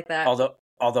 I like that.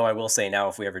 Although I will say now,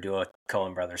 if we ever do a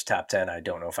Coen Brothers top 10, I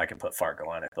don't know if I can put Fargo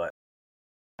on it, but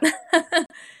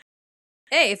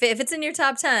hey, if it's in your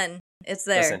top 10, it's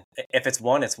there. Listen, if it's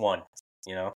one, it's one,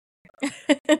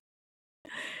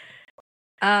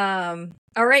 All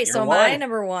right, so my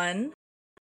number one,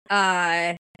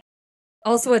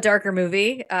 also a darker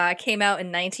movie, came out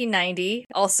in 1990,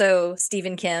 also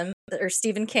Stephen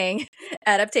King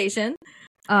adaptation.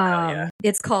 Yeah.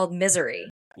 It's called Misery.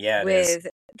 Yeah, with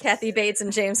Kathy Bates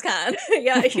and James Caan.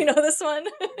 Yeah, you know this one.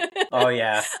 Oh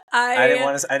yeah, I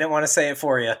didn't want to say it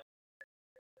for you.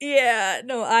 Yeah,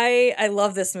 no, I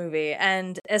love this movie,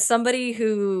 and as somebody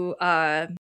who, I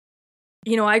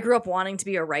grew up wanting to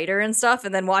be a writer and stuff,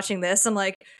 and then watching this, I'm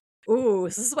like, ooh,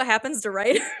 this is what happens to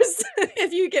writers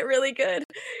if you get really good.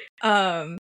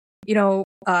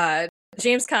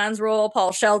 James Caan's role,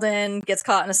 Paul Sheldon, gets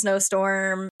caught in a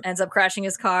snowstorm, ends up crashing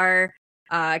his car.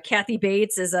 Kathy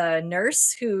Bates is a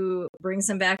nurse who brings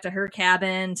him back to her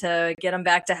cabin to get him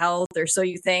back to health, or so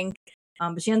you think.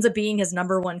 But she ends up being his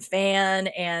number one fan,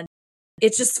 and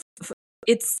it's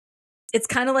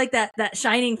kind of like that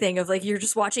Shining thing of like, you're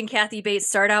just watching Kathy Bates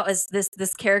start out as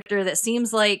this character that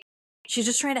seems like she's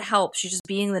just trying to help. She's just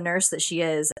being the nurse that she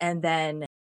is, and then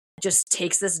just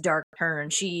takes this dark turn.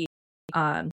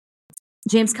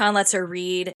 James Caan lets her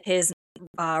read his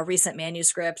recent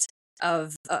manuscript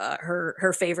of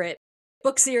her favorite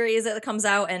book series that comes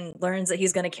out, and learns that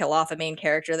he's going to kill off a main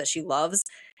character that she loves,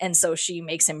 and so she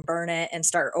makes him burn it and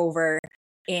start over.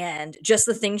 And just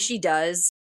the thing she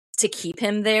does to keep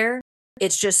him there,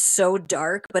 it's just so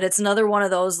dark. But it's another one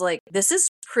of those, like, this is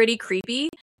pretty creepy,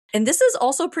 and this is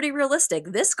also pretty realistic.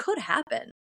 This could happen,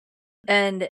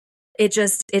 and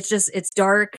it's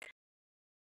dark.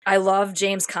 I love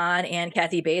James Caan and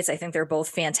Kathy Bates. I think they're both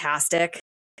fantastic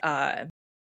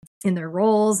in their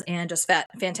roles, and just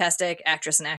fantastic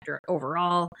actress and actor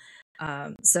overall.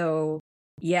 So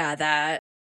yeah,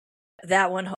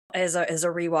 that one is a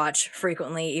rewatch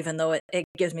frequently, even though it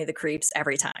gives me the creeps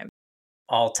every time.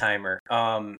 All-timer.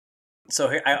 So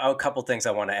here, a couple things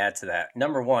I want to add to that.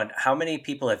 Number one, how many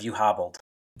people have you hobbled?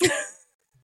 You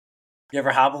ever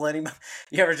hobble anybody?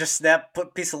 You ever just put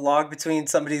a piece of log between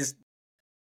somebody's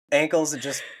ankles and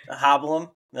just hobble them?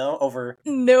 No, over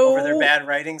their bad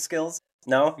writing skills.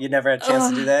 No, you never had a chance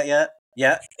to do that yet.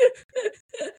 Yeah.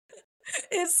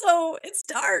 It's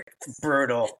dark.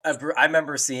 Brutal. I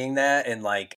remember seeing that, and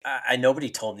like,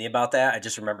 nobody told me about that. I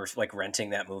just remember like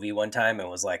renting that movie one time and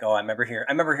was like, oh, I remember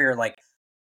hearing like,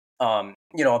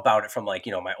 about it from like,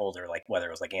 my older, like, whether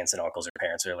it was like aunts and uncles or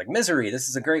parents, or like, Misery, this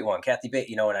is a great one, Kathy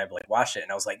Bates, and I like watched it,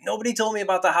 and I was like, nobody told me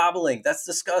about the hobbling. That's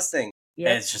disgusting. Yep.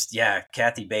 And it's just, yeah,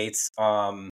 Kathy Bates.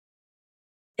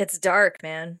 It's dark,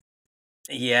 man.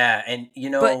 Yeah, and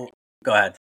Go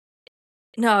ahead.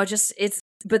 No, just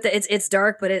it's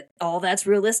dark, but all that's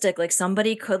realistic. Like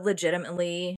somebody could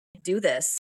legitimately do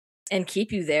this and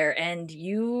keep you there, and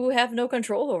you have no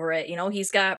control over it. You know, he's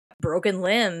got broken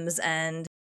limbs, and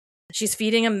she's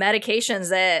feeding him medications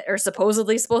that are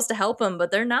supposedly supposed to help him,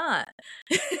 but they're not.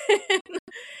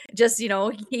 Just,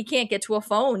 he can't get to a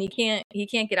phone. He can't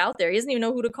get out there. He doesn't even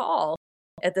know who to call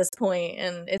at this point,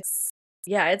 and it's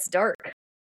dark.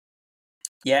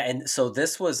 Yeah, and so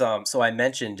this was so I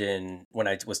mentioned in when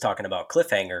I was talking about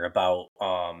Cliffhanger about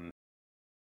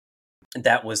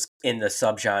that was in the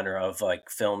subgenre of like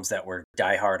films that were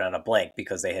Die Hard on a blank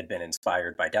because they had been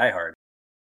inspired by Die Hard.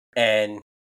 And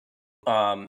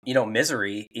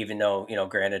Misery, even though,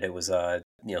 granted it was a,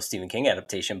 Stephen King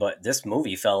adaptation, but this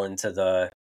movie fell into the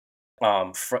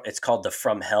it's called the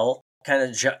From Hell kind of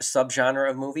subgenre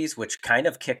of movies, which kind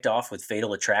of kicked off with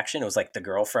Fatal Attraction. It was like the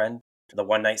girlfriend, the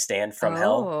one night stand from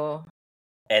hell. Oh.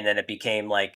 And then it became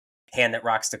like Hand That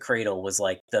Rocks the Cradle was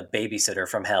like the babysitter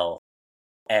from hell.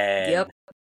 And Yep.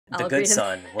 The Good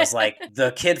Son was like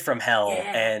the kid from hell.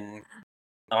 Yeah.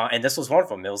 And this was one of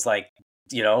them. It was like,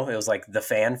 it was like the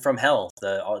fan from hell,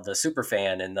 the super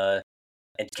fan, and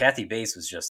Kathy Bates was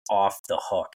just off the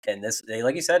hook. And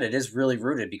like you said, it is really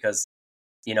rooted because,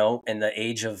 in the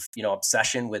age of,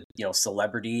 obsession with,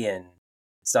 celebrity and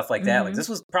stuff like that, like this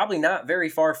was probably not very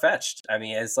far fetched. I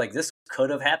mean, it's like this could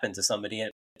have happened to somebody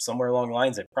somewhere along the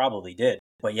lines. It probably did.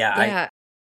 But yeah.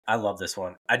 I love this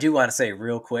one. I do want to say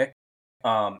real quick,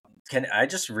 can I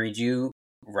just read you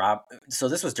Rob? So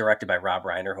this was directed by Rob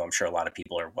Reiner, who I'm sure a lot of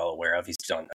people are well aware of. He's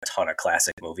done a ton of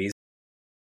classic movies.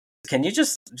 Can you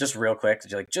just real quick,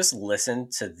 just listen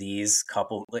to these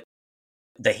couple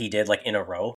that he did like in a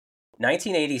row?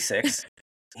 1986,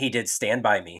 he did Stand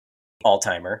By Me, all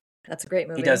timer. That's a great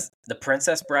movie. He does The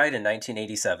Princess Bride in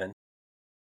 1987.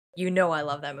 I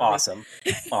love that movie. Awesome.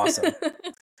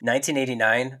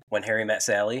 1989, When Harry Met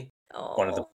Sally, one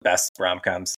of the best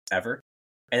rom-coms ever.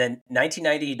 And then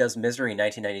 1990, he does Misery.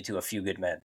 1992, A Few Good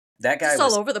Men. That guy was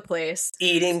all over the place,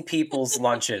 eating people's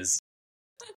lunches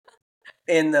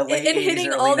in the late 80s, and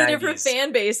hitting all the different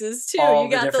fan bases too. All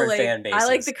you got the different fan bases. I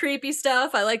like the creepy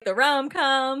stuff. I like the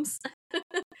rom-coms.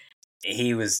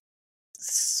 He was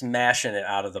smashing it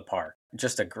out of the park.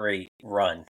 Just a great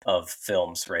run of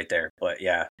films right there. But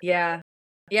yeah.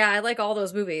 I like all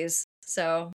those movies.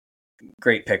 So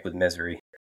great pick with Misery.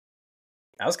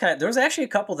 There was actually a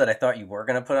couple that I thought you were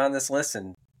going to put on this list,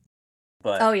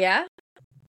 but oh yeah,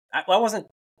 I wasn't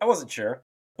sure,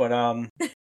 but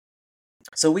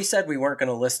so we said we weren't going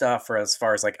to list off for as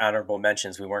far as like honorable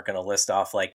mentions. We weren't going to list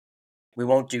off like we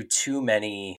won't do too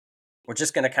many. We're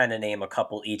just going to kind of name a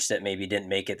couple each that maybe didn't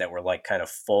make it that were like kind of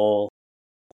full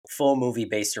movie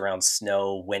based around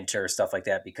snow, winter, stuff like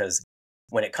that, because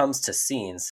when it comes to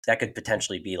scenes, that could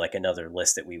potentially be like another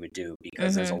list that we would do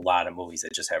because there's a lot of movies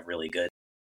that just have really good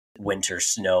winter,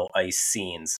 snow, ice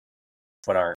scenes,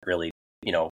 but aren't really,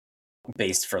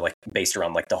 based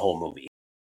around like the whole movie.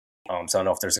 So I don't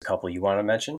know if there's a couple you want to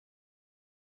mention.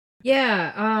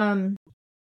 Yeah.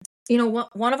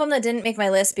 One of them that didn't make my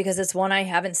list because it's one I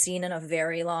haven't seen in a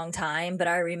very long time, but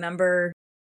I remember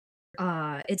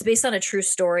it's based on a true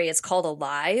story. It's called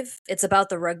Alive. It's about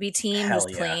the rugby team whose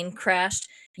plane crashed.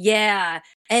 Yeah.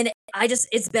 And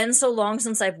it's been so long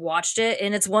since I've watched it.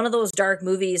 And it's one of those dark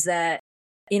movies that,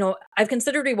 I've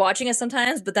considered rewatching it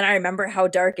sometimes, but then I remember how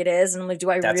dark it is. And I'm like, do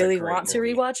I really want to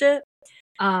rewatch it?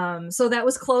 So that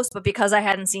was close, but because I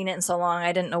hadn't seen it in so long,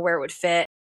 I didn't know where it would fit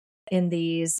in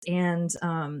these. And,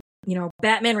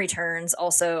 Batman Returns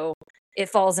also, it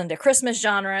falls into Christmas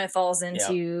genre. It falls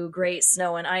into great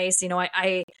snow and ice.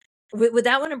 I with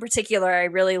that one in particular, I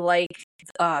really like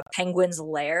Penguin's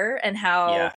Lair and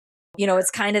how,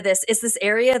 it's kind of it's this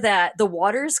area that the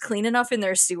water's clean enough in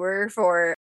their sewer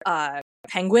for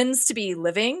penguins to be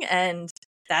living, and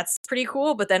that's pretty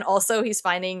cool. But then also he's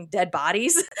finding dead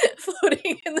bodies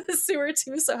floating in the sewer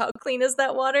too. So how clean is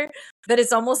that water? But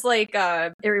it's almost like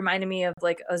it reminded me of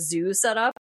like a zoo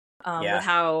setup. With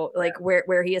how like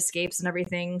where he escapes and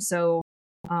everything. So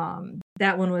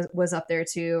that one was up there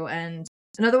too. And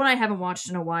another one I haven't watched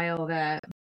in a while that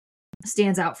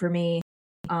stands out for me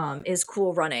is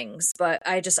Cool Runnings, but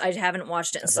I haven't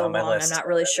watched it in so long. I'm not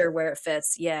really sure where it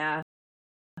fits. Yeah.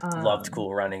 Loved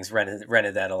Cool Runnings.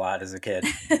 Rented that a lot as a kid.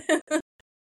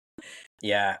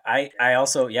 Yeah, I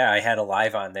also I had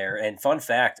Alive on there. And fun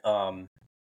fact,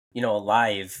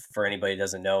 Alive, for anybody who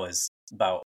doesn't know, is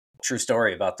about true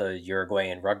story about the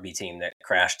Uruguayan rugby team that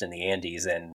crashed in the Andes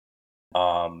and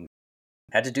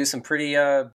had to do some pretty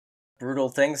brutal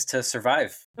things to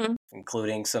survive,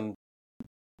 including some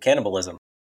cannibalism.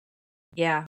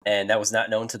 Yeah. and that was not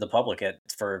known to the public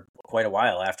for quite a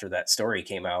while after that story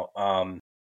came out.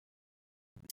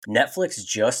 Netflix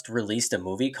just released a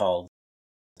movie called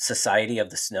Society of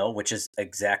the Snow, which is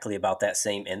exactly about that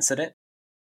same incident.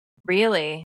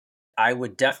 Really? I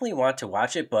would definitely want to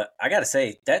watch it, but I gotta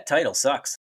say, that title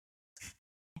sucks.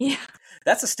 Yeah.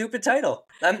 That's a stupid title.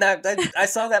 I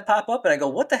saw that pop up and I go,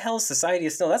 what the hell is Society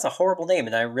of Snow? That's a horrible name.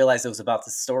 And I realized it was about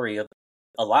the story of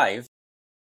Alive.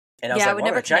 And I was Yeah, I like, would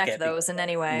well, I'm never gonna check connect it. those in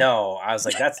any way. No, I was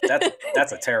like, that's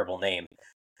a terrible name. It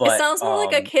But sounds more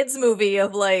like a kids movie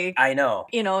of like, I know.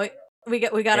 you know, we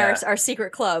got Yeah. our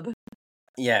secret club.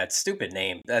 Yeah, it's stupid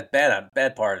name. That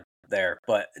bad part there.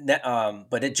 But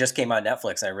it just came on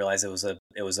Netflix and I realized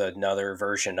it was another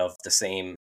version of the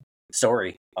same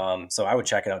story. So I would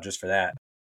check it out just for that.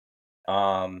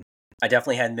 I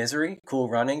definitely had Misery, Cool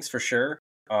Runnings for sure.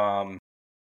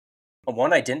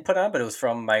 One I didn't put on, but it was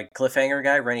from my cliffhanger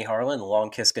guy, Rennie Harlan, The Long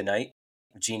Kiss Goodnight,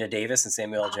 Gina Davis and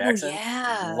Samuel L. Jackson.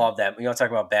 Yeah. Love that. You want to talk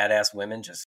about badass women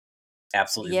just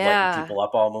absolutely lighting people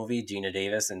up all movie? Gina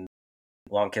Davis and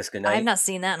Long Kiss Goodnight. I've not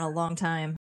seen that in a long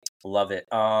time. Love it.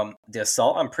 The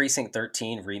Assault on Precinct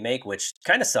 13 remake, which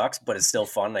kind of sucks, but it's still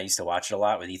fun. I used to watch it a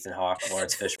lot with Ethan Hawke,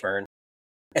 Lawrence Fishburne.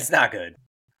 It's not good.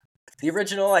 The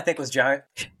original, I think, was giant.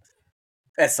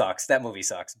 It sucks. That movie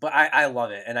sucks. But I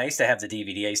love it. And I used to have the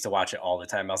DVD. I used to watch it all the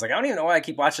time. I was like, I don't even know why I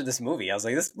keep watching this movie. I was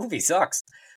like, this movie sucks.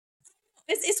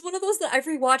 It's one of those that I've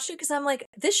rewatched it because I'm like,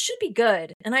 this should be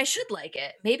good and I should like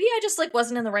it. Maybe I just like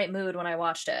wasn't in the right mood when I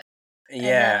watched it.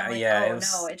 Yeah, like, yeah.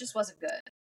 No, it just wasn't good.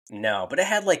 No, but it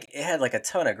had like a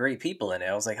ton of great people in it.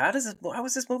 I was like, how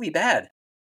was this movie bad?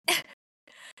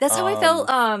 That's how I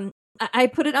felt. I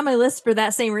put it on my list for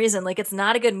that same reason. Like, it's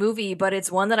not a good movie, but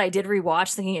it's one that I did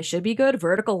rewatch thinking it should be good.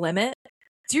 Vertical Limit.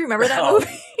 Do you remember that movie?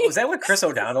 Was that with Chris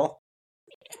O'Donnell?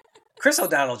 Chris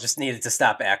O'Donnell just needed to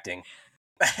stop acting.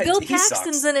 Bill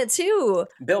Paxton's in it too.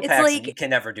 Bill Paxton, you can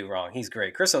never do wrong. He's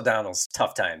great. Chris O'Donnell's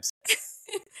tough times.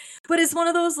 But it's one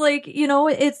of those, like, you know,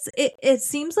 it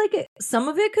seems like some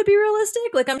of it could be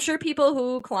realistic. Like, I'm sure people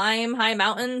who climb high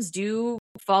mountains do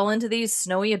fall into these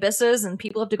snowy abysses and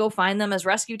people have to go find them as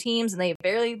rescue teams and they have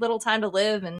very little time to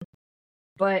live.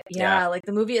 But like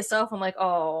the movie itself, I'm like,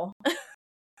 oh,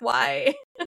 why?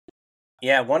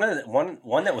 Yeah, one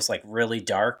that was like really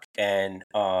dark and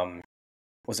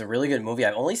was a really good movie.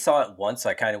 I only saw it once, so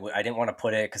I didn't want to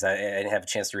put it because I didn't have a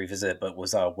chance to revisit it. But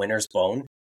was Winter's Bone.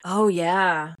 Oh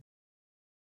yeah,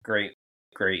 great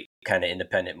kind of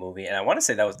independent movie, and I want to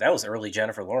say that was early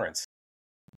Jennifer Lawrence.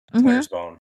 Mm-hmm. Winter's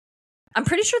Bone. I'm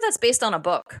pretty sure that's based on a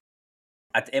book.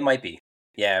 It might be.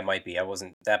 Yeah, it might be. I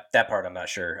wasn't that part. I'm not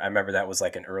sure. I remember that was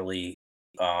like an early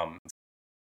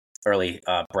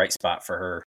bright spot for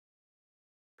her.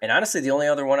 And honestly, the only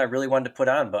other one I really wanted to put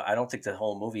on, but I don't think the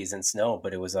whole movie is in snow,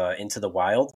 but it was Into the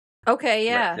Wild. Okay,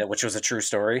 yeah. Which was a true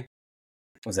story.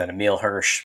 Was that Emil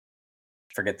Hirsch?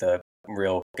 Forget the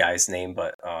real guy's name,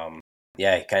 but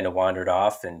yeah, he kind of wandered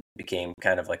off and became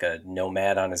kind of like a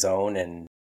nomad on his own, and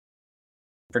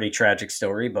pretty tragic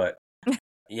story. But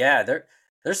yeah, there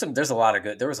was a lot of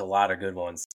good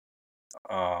ones.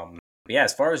 But yeah,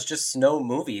 as far as just snow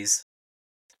movies,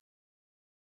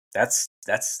 that's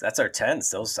our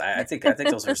 10s. Those I think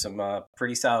those are some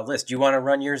pretty solid lists. Do you want to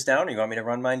run yours down, or you want me to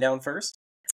run mine down first?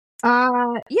 Yeah,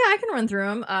 I can run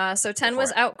through them. So 10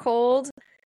 was Out Cold,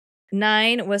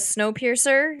 9 was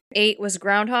Snowpiercer, 8 was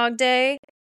Groundhog Day,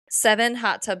 7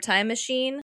 Hot Tub Time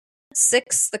Machine,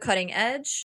 6 The Cutting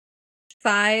Edge,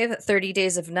 5 30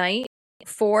 Days of Night,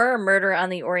 4 Murder on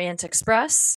the Orient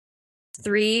Express,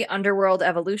 3 Underworld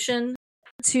Evolution,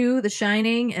 2 The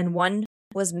Shining, and 1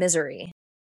 was Misery.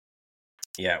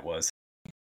 Yeah, it was.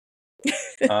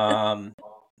 All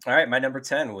right, my number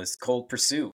 10 was Cold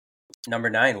Pursuit. Number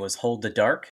 9 was Hold the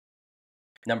Dark.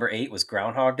 Number 8 was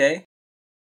Groundhog Day.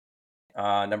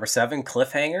 Number 7,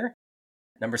 Cliffhanger.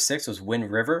 Number 6 was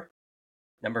Wind River.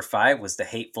 Number 5 was The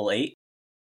Hateful Eight.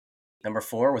 Number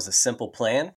 4 was A Simple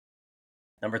Plan.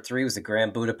 Number 3 was The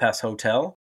Grand Budapest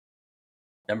Hotel.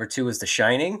 Number 2 was The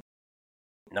Shining.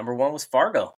 Number 1 was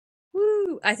Fargo.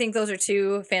 Woo! I think those are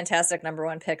 2 fantastic number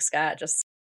 1 picks, Scott. Just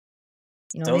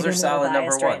those are solid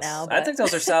number ones. Right now, I think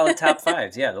those are solid top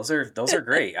 5s. Yeah, those are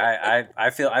great. I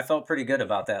felt pretty good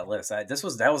about that list. That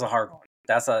was a hard one.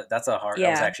 That's a hard. Yeah.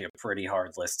 That was actually a pretty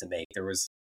hard list to make. There was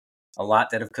a lot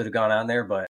that could have gone on there,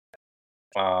 but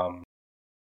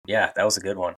yeah, that was a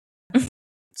good one.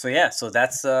 So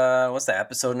that's what's that,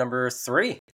 episode number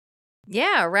 3.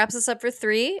 Yeah, wraps us up for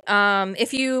 3.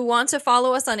 If you want to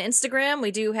follow us on Instagram,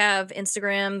 we do have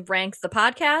Instagram Rank the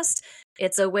Podcast.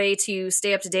 It's a way to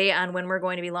stay up to date on when we're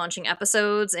going to be launching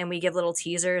episodes, and we give little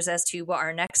teasers as to what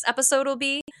our next episode will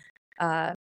be.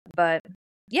 But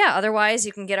yeah, otherwise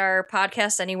you can get our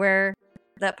podcast anywhere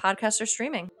that podcasts are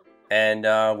streaming. And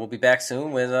we'll be back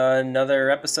soon with another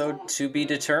episode to be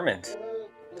determined.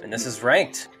 And this is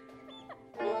Ranked.